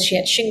was because she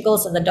had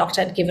shingles and the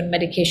doctor had given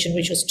medication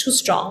which was too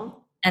strong.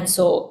 And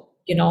so,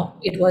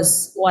 it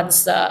was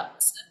once the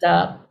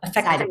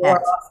effect wore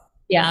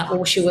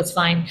off, she was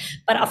fine.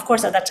 But of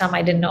course, at that time,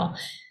 I didn't know.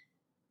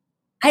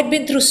 I'd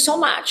been through so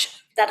much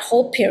that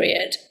whole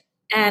period.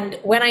 And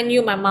when I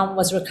knew my mom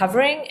was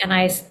recovering and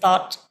I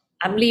thought,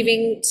 I'm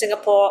leaving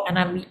Singapore and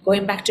I'm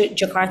going back to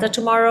Jakarta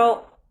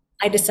tomorrow,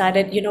 I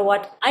decided, you know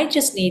what? I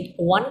just need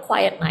one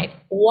quiet night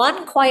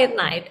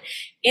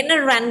in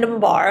a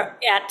random bar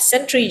at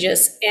St.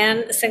 Regis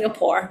in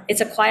Singapore. It's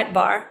a quiet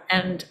bar.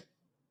 And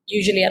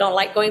usually I don't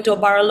like going to a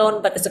bar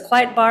alone, but it's a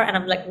quiet bar. And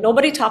I'm like,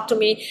 nobody talk to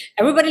me.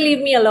 Everybody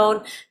leave me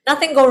alone.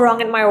 Nothing go wrong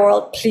in my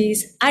world,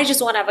 please. I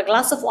just want to have a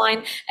glass of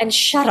wine and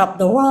shut up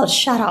the world.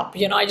 Shut up.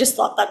 I just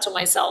thought that to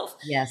myself.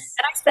 Yes.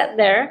 And I sat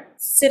there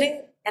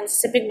sitting and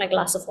sipping my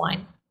glass of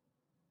wine.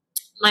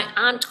 My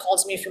aunt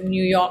calls me from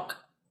New York.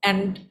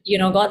 And,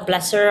 God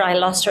bless her, I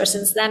lost her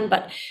since then,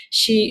 but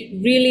she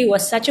really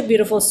was such a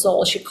beautiful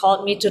soul. She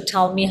called me to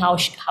tell me how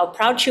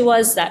proud she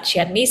was that she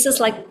had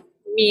nieces like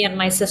me and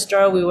my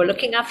sister. We were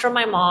looking after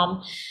my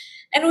mom.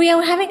 And we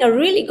are having a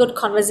really good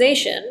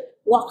conversation.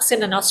 Walks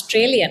in an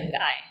Australian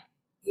guy.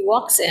 He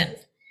walks in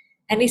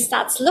and he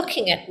starts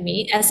looking at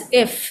me as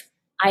if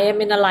I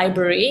am in a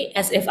library,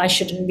 as if I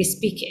shouldn't be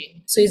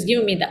speaking. So he's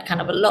giving me that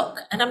kind of a look.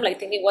 And I'm like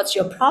thinking, what's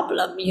your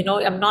problem?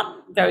 I'm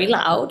not very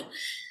loud.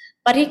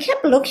 But he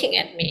kept looking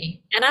at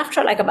me. And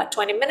after like about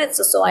 20 minutes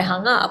or so, I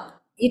hung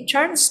up. He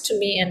turns to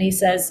me and he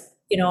says,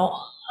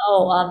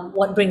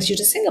 what brings you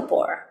to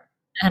Singapore?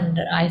 And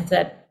I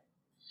said,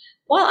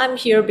 well, I'm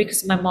here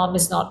because my mom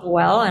is not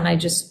well. And I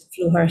just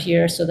flew her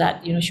here so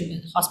that, she was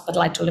in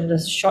hospital. I told him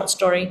this short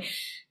story.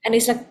 And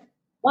he's like,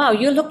 wow,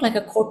 you look like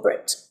a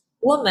corporate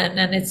woman.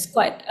 And it's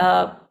quite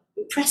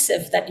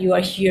impressive that you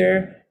are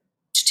here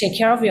to take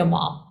care of your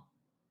mom.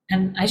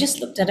 And I just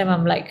looked at him.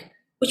 I'm like,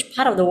 which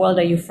part of the world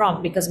are you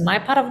from? Because my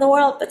part of the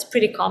world, that's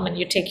pretty common.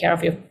 You take care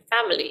of your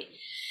family.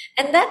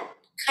 And that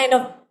kind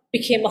of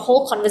became a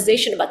whole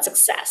conversation about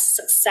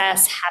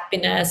success,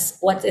 happiness,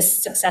 what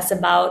is success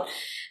about?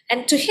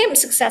 And to him,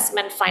 success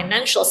meant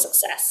financial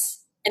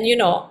success. And,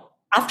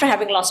 after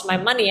having lost my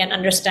money and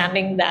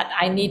understanding that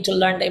I need to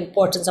learn the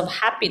importance of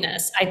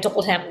happiness, I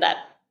told him that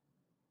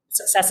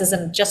success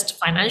isn't just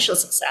financial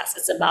success.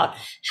 It's about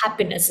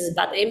happiness. It's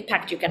about the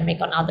impact you can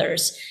make on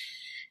others.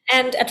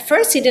 And at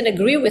first, he didn't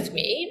agree with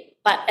me.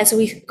 But as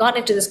we got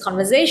into this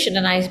conversation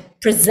and I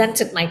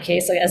presented my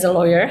case as a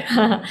lawyer,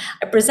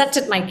 I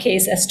presented my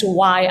case as to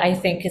why I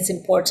think it's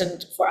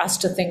important for us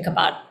to think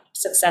about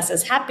success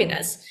as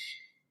happiness.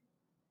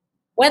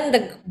 When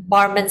the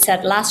barman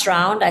said last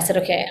round, I said,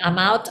 okay, I'm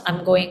out.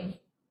 I'm going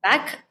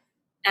back.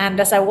 And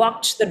as I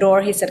walked to the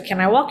door, he said,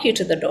 can I walk you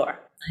to the door?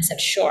 I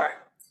said, sure.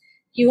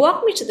 He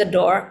walked me to the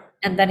door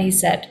and then he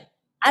said,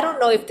 I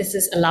don't know if this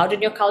is allowed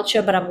in your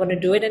culture, but I'm going to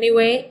do it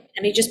anyway.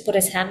 And he just put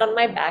his hand on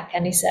my back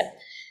and he said,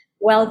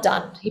 well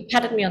done. He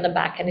patted me on the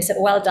back and he said,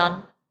 well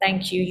done.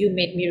 Thank you. You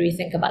made me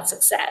rethink about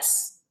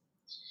success.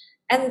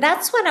 And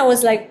that's when I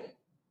was like,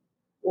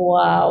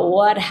 wow,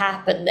 what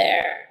happened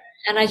there?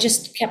 And I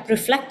just kept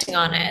reflecting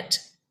on it.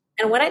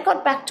 And when I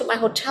got back to my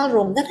hotel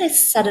room, then I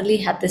suddenly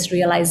had this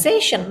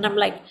realization. And I'm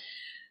like,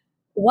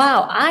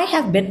 wow, I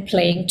have been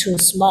playing too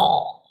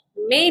small.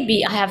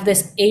 Maybe I have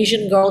this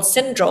Asian girl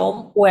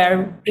syndrome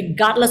where,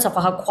 regardless of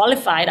how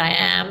qualified I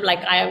am, like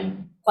I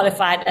am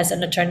qualified as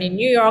an attorney in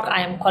New York,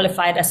 I am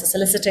qualified as a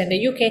solicitor in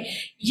the UK,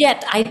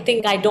 yet I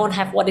think I don't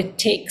have what it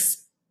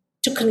takes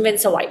to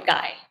convince a white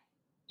guy,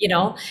 you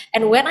know?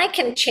 And when I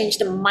can change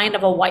the mind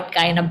of a white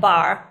guy in a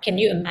bar, can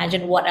you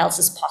imagine what else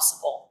is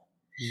possible?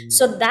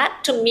 So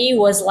that to me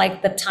was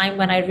like the time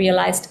when I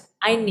realized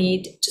I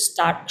need to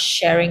start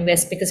sharing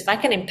this, because if I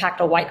can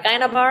impact a white guy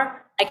in a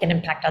bar, I can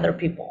impact other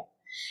people.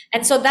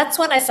 And so that's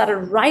when I started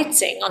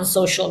writing on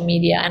social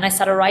media, and I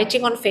started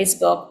writing on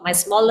Facebook. My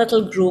small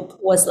little group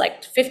was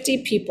like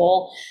 50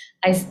 people.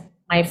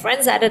 My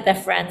friends added their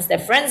friends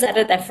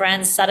added their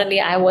friends.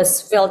 Suddenly I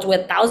was filled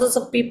with thousands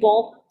of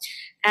people.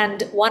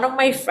 And one of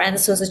my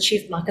friends, who was a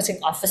chief marketing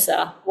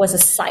officer, was a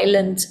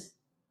silent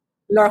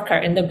lurker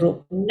in the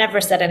group, never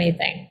said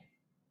anything.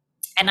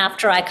 And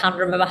after I can't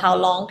remember how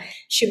long,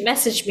 she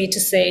messaged me to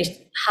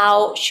say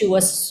how she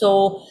was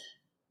so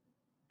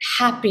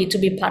happy to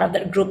be part of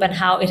that group and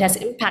how it has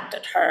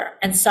impacted her,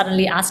 and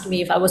suddenly asked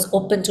me if I was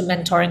open to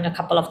mentoring a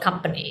couple of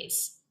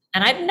companies.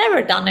 And I'd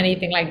never done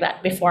anything like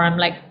that before. I'm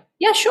like,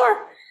 yeah,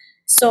 sure.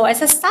 So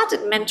as I started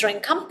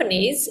mentoring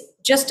companies,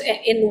 just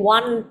in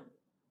one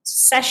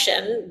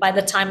session, by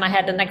the time I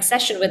had the next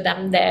session with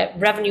them, their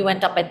revenue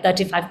went up by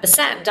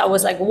 35%. I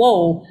was like,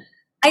 whoa,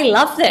 I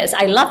love this.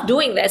 I love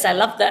doing this. I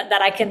love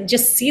that I can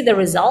just see the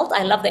result.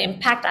 I love the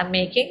impact I'm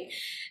making.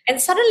 And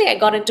suddenly I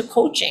got into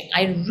coaching.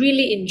 I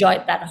really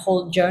enjoyed that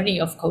whole journey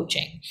of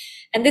coaching.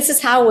 And this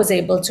is how I was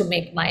able to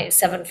make my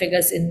 7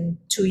 figures in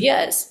 2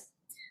 years.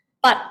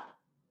 But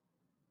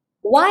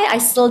why I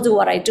still do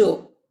what I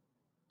do?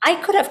 I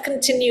could have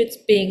continued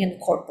being in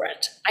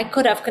corporate. I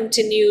could have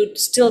continued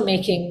still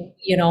making,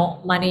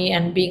 money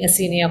and being a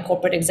senior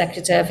corporate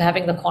executive,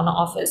 having the corner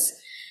office.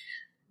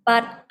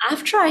 But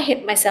after I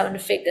hit my 7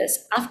 figures,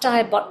 after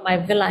I bought my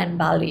villa in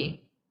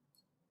Bali,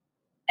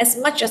 as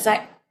much as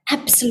I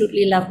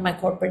absolutely loved my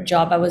corporate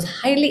job, I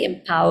was highly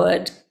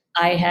empowered.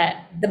 I had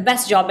the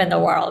best job in the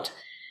world.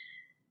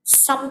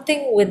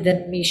 Something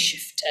within me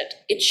shifted.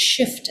 It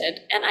shifted.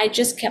 And I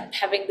just kept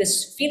having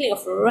this feeling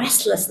of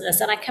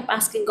restlessness. And I kept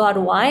asking God,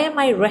 why am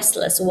I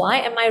restless? Why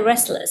am I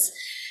restless?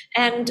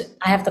 And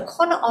I have the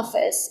corner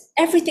office.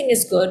 Everything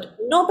is good.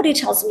 Nobody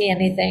tells me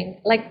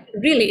anything. Like,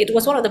 really, it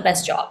was one of the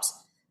best jobs.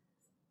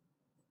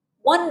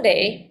 One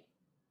day,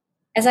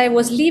 as I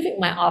was leaving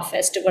my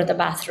office to go to the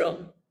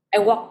bathroom, I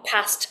walked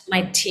past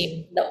my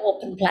team, the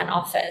open plan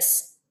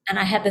office, and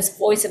I had this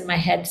voice in my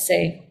head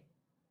say,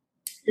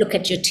 look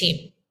at your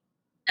team.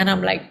 And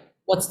I'm like,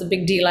 what's the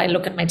big deal? I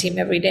look at my team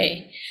every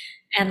day.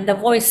 And the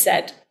voice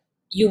said,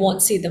 you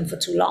won't see them for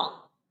too long.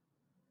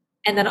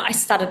 And then I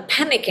started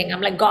panicking.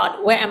 I'm like,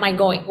 God, where am I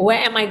going? Where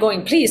am I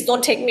going? Please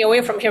don't take me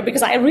away from here,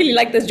 because I really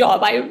like this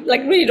job. I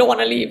really don't want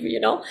to leave,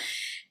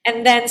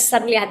 And then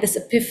suddenly I had this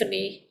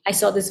epiphany. I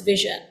saw this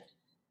vision.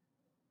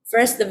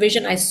 First, the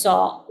vision I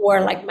saw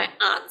were like my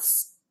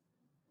aunts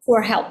who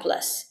are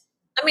helpless.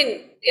 I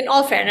mean, in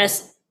all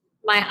fairness,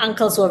 my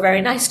uncles were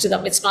very nice to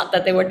them. It's not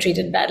that they were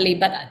treated badly,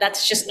 but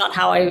that's just not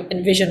how I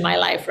envisioned my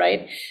life,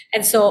 right?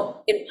 And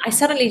so I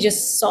suddenly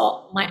just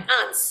saw my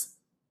aunts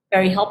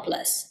very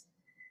helpless.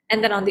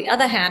 And then on the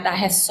other hand,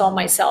 I saw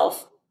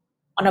myself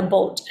on a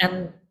boat,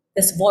 and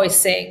this voice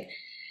saying,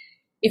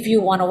 if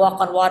you want to walk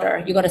on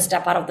water, you got to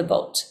step out of the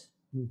boat.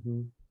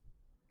 Mm-hmm.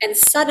 And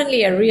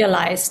suddenly I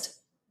realized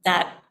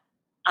that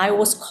I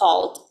was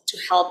called to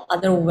help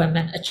other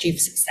women achieve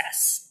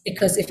success.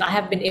 Because if I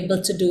have been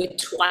able to do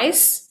it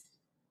twice,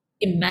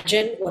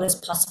 imagine what is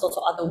possible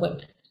for other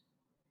women.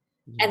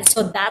 And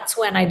so that's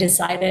when I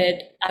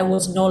decided I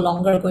was no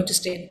longer going to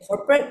stay in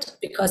corporate,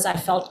 because I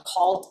felt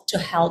called to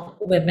help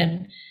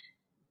women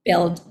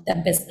build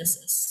their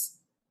businesses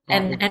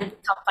and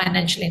become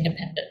financially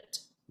independent.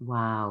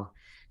 Wow.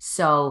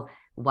 So,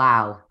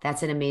 wow,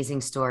 that's an amazing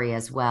story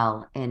as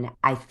well. And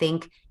I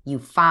think you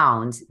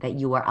found that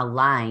you are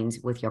aligned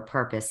with your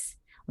purpose.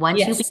 Once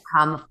you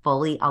become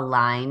fully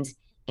aligned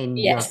in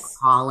your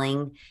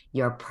calling,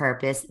 your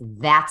purpose,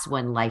 that's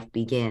when life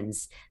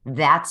begins.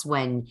 That's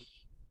when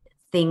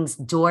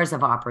doors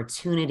of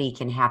opportunity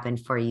can happen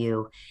for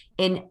you.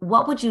 And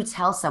what would you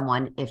tell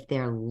someone if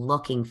they're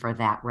looking for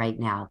that right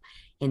now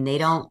and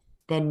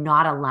they're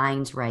not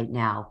aligned right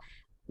now?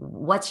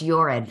 What's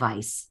your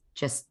advice?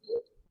 Just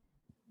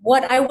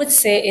what I would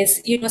say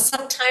is,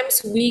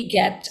 sometimes we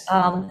get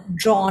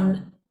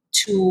drawn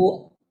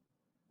to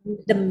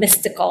the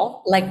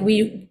mystical. Like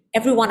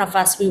every one of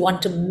us, we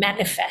want to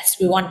manifest.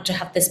 We want to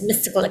have this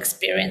mystical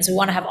experience. We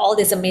want to have all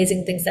these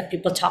amazing things that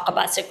people talk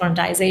about,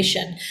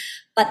 synchronization.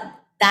 But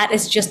that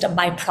is just a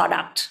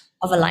byproduct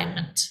of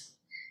alignment.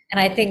 And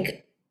I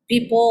think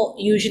people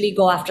usually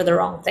go after the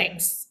wrong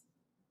things.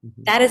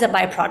 Mm-hmm. That is a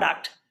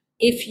byproduct.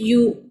 If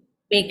you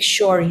make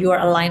sure you're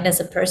aligned as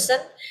a person,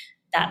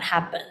 that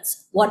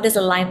happens. What does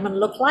alignment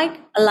look like?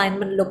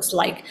 Alignment looks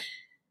like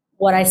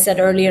what I said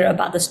earlier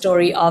about the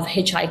story of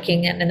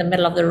hitchhiking and in the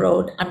middle of the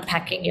road,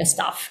 unpacking your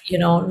stuff,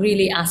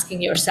 really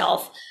asking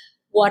yourself,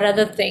 what are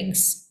the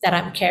things that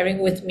I'm carrying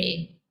with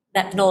me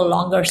that no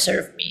longer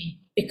serve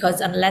me?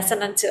 Because unless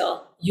and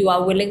until you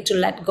are willing to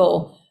let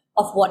go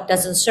of what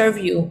doesn't serve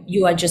you,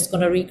 you are just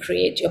going to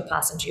recreate your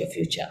past into your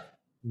future.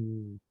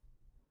 Mm.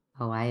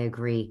 Oh, I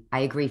agree. I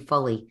agree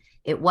fully.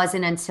 It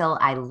wasn't until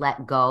I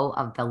let go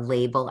of the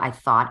label I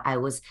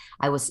was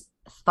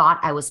thought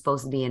I was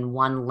supposed to be in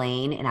one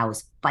lane and I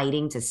was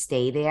fighting to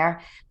stay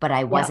there, but I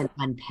Yeah, wasn't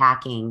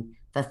unpacking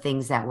the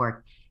things that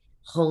were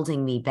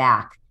holding me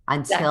back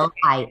until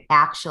exactly. I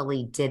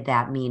actually did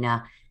that,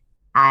 Meena.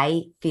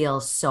 I feel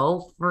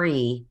so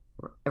free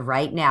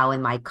right now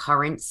in my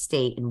current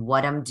state and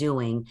what I'm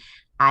doing.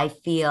 I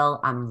feel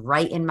I'm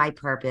right in my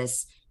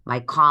purpose, my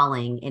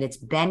calling, and it's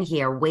been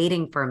here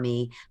waiting for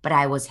me. But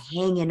I was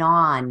hanging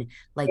on,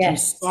 like you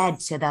Yes, said,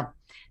 to the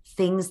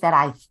things that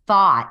I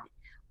thought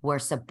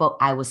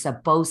I was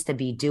supposed to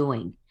be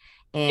doing.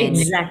 And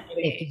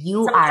exactly.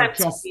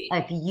 Sometimes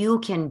if you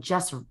can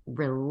just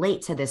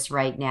relate to this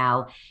right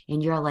now,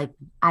 and you're like,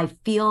 I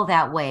feel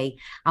that way.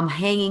 I'm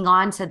hanging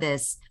on to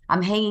this.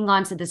 I'm hanging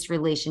on to this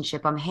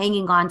relationship. I'm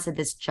hanging on to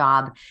this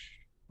job.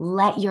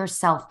 Let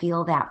yourself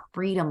feel that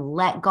freedom.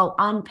 Let go,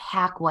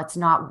 unpack what's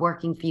not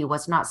working for you,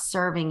 what's not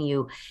serving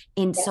you.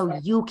 And so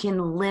you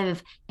can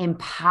live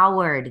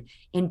empowered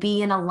and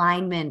be in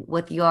alignment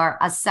with your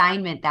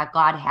assignment that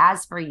God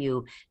has for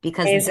you,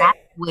 because amazing. that's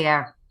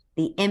where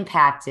the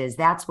impact is.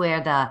 That's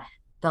where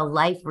the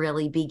life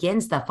really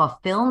begins, the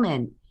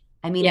fulfillment.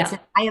 I mean, Yeah,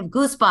 I have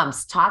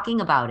goosebumps talking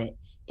about it.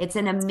 It's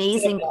an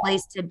amazing beautiful.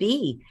 place to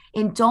be.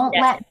 And don't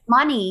Yes, let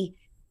money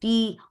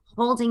be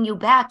holding you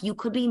back. You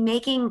could be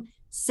making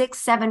six,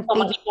 seven so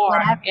figures, much more.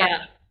 whatever.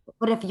 Yeah,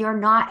 But if you're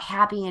not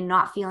happy and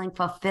not feeling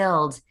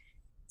fulfilled,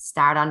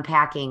 start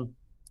unpacking.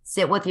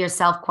 Sit with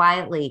yourself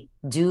quietly.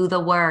 Do the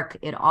work.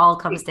 It all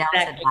comes down to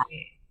that.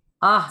 exactly.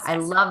 Oh, I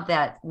love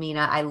that,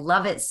 Meena. I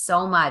love it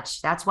so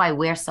much. That's why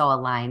we're so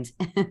aligned.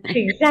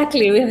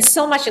 Exactly. We have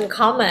so much in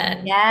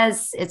common.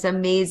 Yes, it's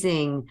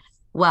amazing.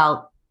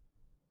 Well,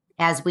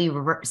 as we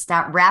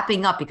start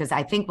wrapping up, because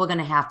I think we're going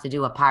to have to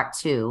do a part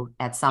two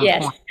at some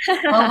Yes.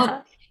 point.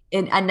 Well,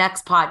 in a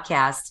next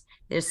podcast,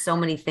 there's so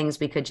many things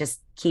we could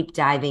just keep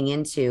diving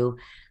into.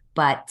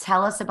 But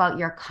tell us about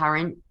your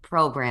current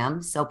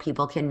program so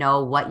people can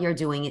know what you're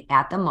doing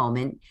at the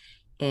moment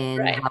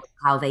and Right.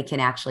 how they can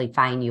actually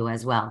find you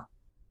as well.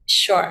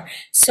 Sure.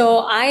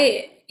 So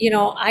I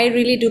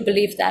really do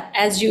believe that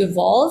as you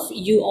evolve,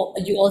 you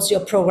also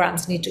your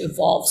programs need to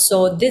evolve.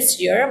 So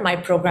this year, my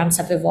programs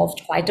have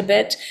evolved quite a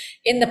bit.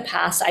 In the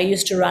past, I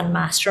used to run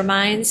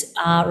masterminds.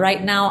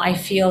 Right now, I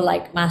feel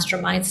like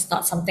masterminds is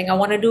not something I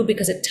want to do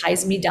because it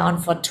ties me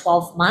down for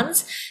 12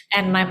 months.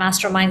 And my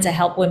masterminds, I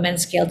help women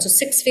scale to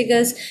six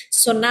figures.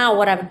 So now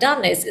what I've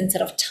done is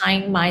instead of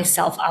tying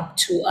myself up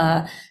to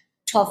a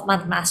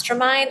 12-month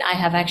mastermind, I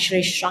have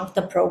actually shrunk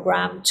the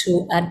program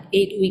to an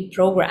 8-week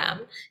program.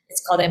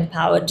 It's called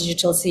Empowered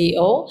Digital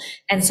CEO.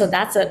 And so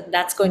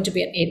that's going to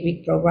be an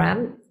 8-week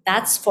program.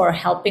 That's for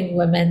helping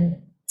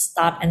women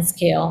start and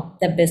scale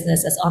their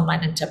business as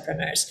online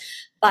entrepreneurs.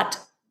 But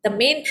the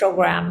main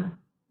program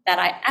that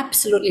I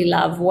absolutely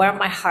love, where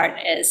my heart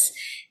is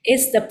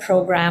the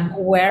program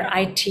where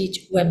I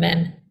teach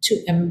women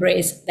to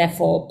embrace their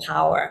full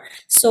power.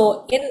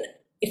 So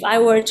if I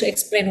were to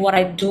explain what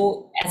I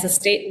do as a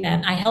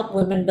statement, I help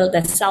women build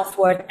their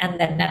self-worth and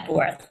their net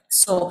worth.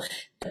 So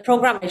the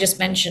program I just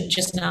mentioned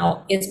just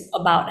now is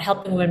about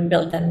helping women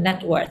build their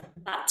net worth.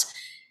 But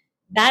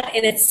that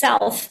in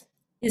itself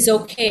is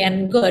okay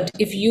and good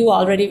if you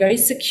are already very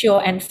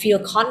secure and feel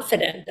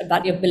confident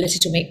about your ability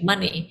to make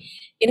money.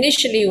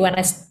 Initially, when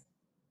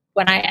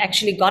I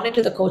actually got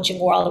into the coaching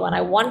world, when I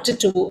wanted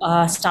to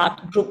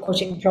start group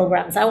coaching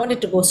programs, I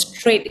wanted to go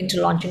straight into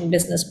launching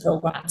business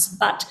programs.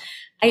 But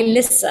I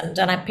listened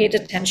and I paid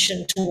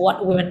attention to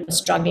what women were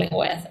struggling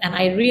with. And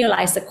I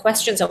realized the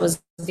questions I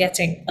was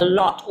getting a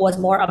lot was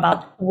more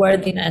about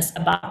worthiness,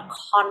 about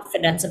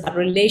confidence, about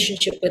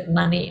relationship with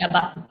money,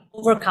 about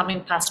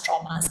overcoming past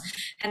traumas.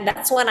 And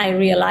that's when I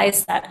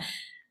realized that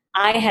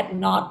I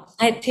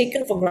had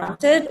taken for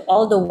granted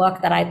all the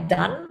work that I'd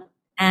done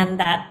and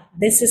that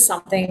this is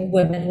something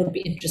women would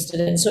be interested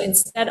in. So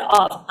instead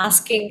of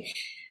asking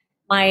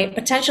my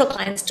potential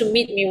clients to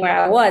meet me where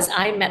I was,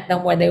 I met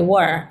them where they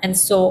were. And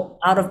so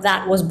out of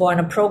that was born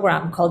a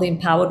program called the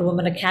Empowered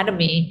Women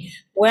Academy,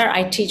 where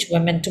I teach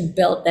women to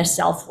build their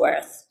self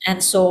worth.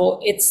 And so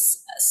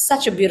it's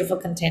such a beautiful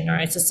container.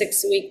 It's a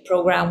 6-week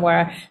program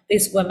where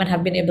these women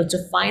have been able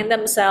to find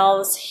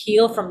themselves,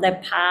 heal from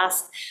their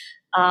past,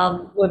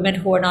 women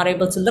who are not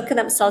able to look at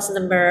themselves in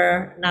the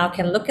mirror now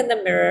can look in the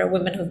mirror,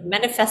 women who've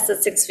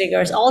manifested six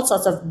figures, all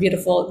sorts of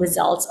beautiful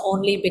results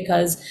only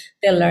because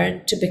they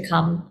learned to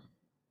become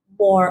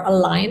more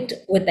aligned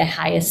with their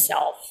highest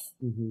self.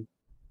 Mhm.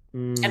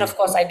 And Mm. of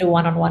course, I do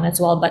one on one as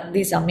well, but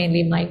these are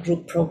mainly my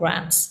group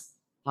programs.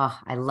 Oh,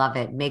 I love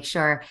it. Make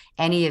sure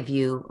any of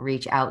you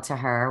reach out to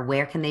her.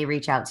 Where can they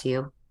reach out to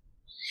you?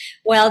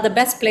 Well, the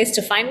best place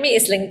to find me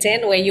is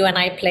LinkedIn, where you and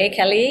I play,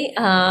 Kelly.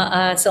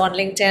 So on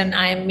LinkedIn,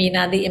 I'm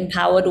Meena, the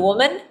empowered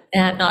woman.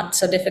 Not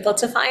so difficult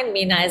to find.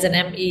 Meena is an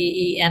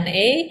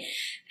Meena.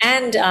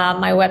 And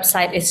my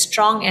website is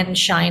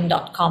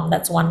strongandshine.com.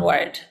 That's one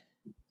word.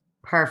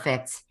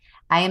 Perfect.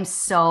 I am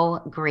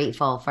so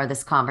grateful for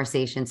this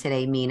conversation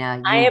today,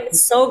 Meena. I am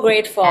so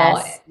grateful.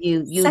 Yes,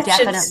 you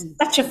definitely.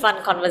 Such a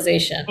fun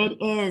conversation. It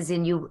is,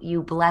 and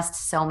you blessed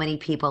so many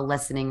people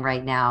listening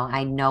right now.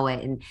 I know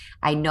it, and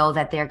I know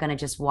that they're going to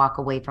just walk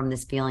away from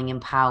this feeling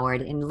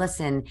empowered. And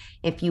listen,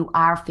 if you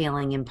are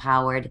feeling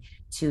empowered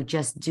to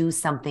just do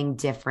something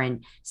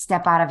different,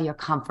 step out of your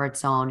comfort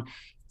zone,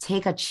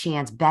 take a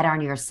chance, bet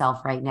on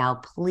yourself right now.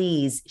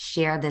 Please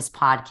share this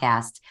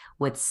podcast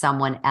with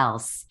someone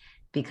else,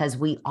 because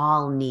we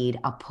all need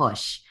a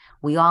push.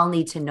 We all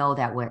need to know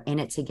that we're in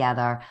it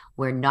together.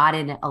 We're not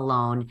in it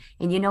alone.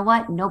 And you know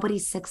what? Nobody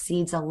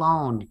succeeds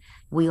alone.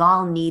 We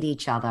all need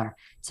each other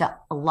to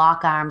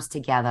lock arms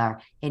together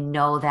and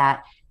know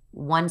that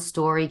one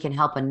story can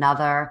help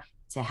another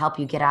to help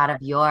you get out of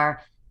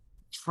your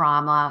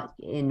trauma.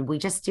 And we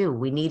just do.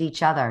 We need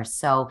each other.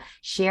 So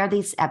share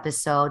this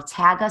episode,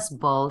 tag us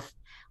both.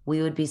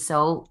 We would be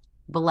so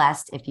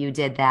blessed if you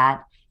did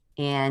that.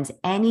 And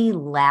any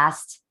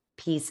last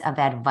piece of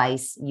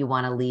advice you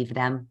want to leave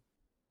them?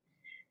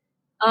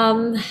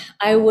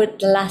 The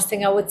last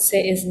thing I would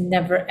say is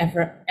never,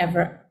 ever,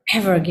 ever,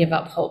 ever give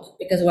up hope,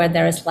 because where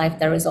there is life,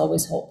 there is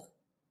always hope.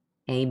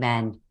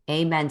 Amen.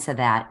 Amen to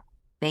that.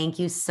 Thank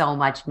you so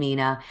much,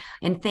 Meena.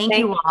 And thank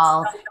you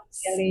all. So much,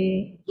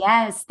 Kelly.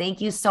 Yes, thank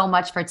you so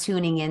much for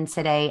tuning in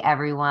today,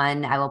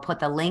 everyone. I will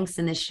put the links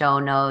in the show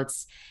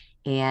notes.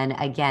 And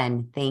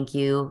again, thank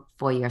you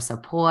for your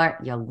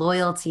support, your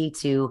loyalty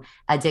to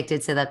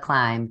Addicted to the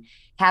Climb.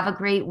 Have a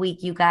great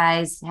week, you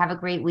guys. Have a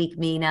great week,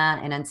 Meena.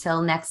 And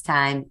until next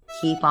time,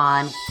 keep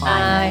on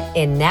climbing.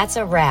 And that's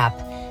a wrap.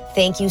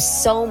 Thank you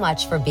so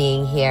much for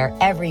being here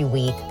every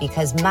week,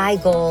 because my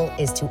goal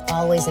is to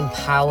always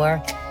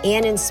empower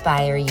and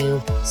inspire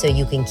you so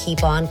you can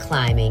keep on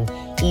climbing,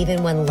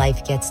 even when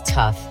life gets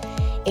tough.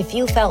 If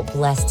you felt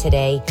blessed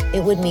today,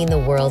 it would mean the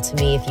world to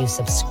me if you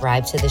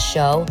subscribe to the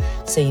show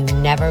so you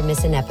never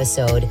miss an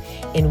episode.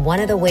 And one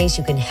of the ways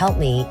you can help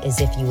me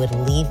is if you would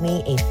leave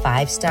me a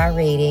 5-star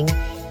rating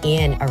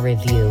and a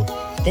review.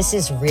 This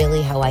is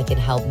really how I can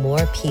help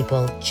more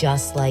people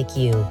just like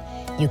you.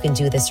 You can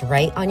do this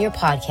right on your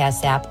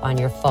podcast app on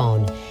your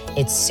phone.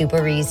 It's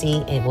super easy.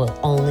 It will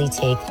only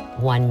take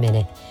 1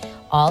 minute.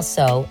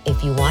 Also,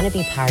 if you want to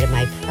be part of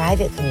my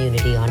private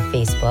community on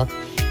Facebook,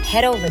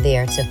 head over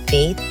there to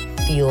Faith,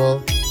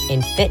 Fuel,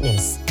 and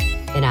Fitness,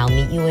 and I'll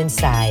meet you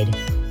inside.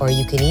 Or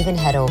you can even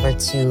head over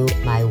to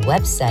my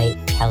website,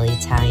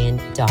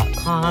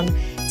 kellytyan.com,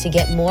 to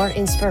get more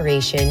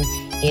inspiration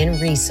and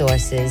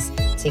resources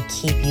to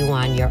keep you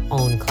on your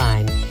own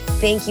climb.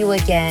 Thank you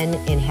again,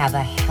 and have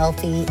a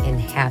healthy and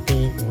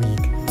happy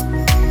week.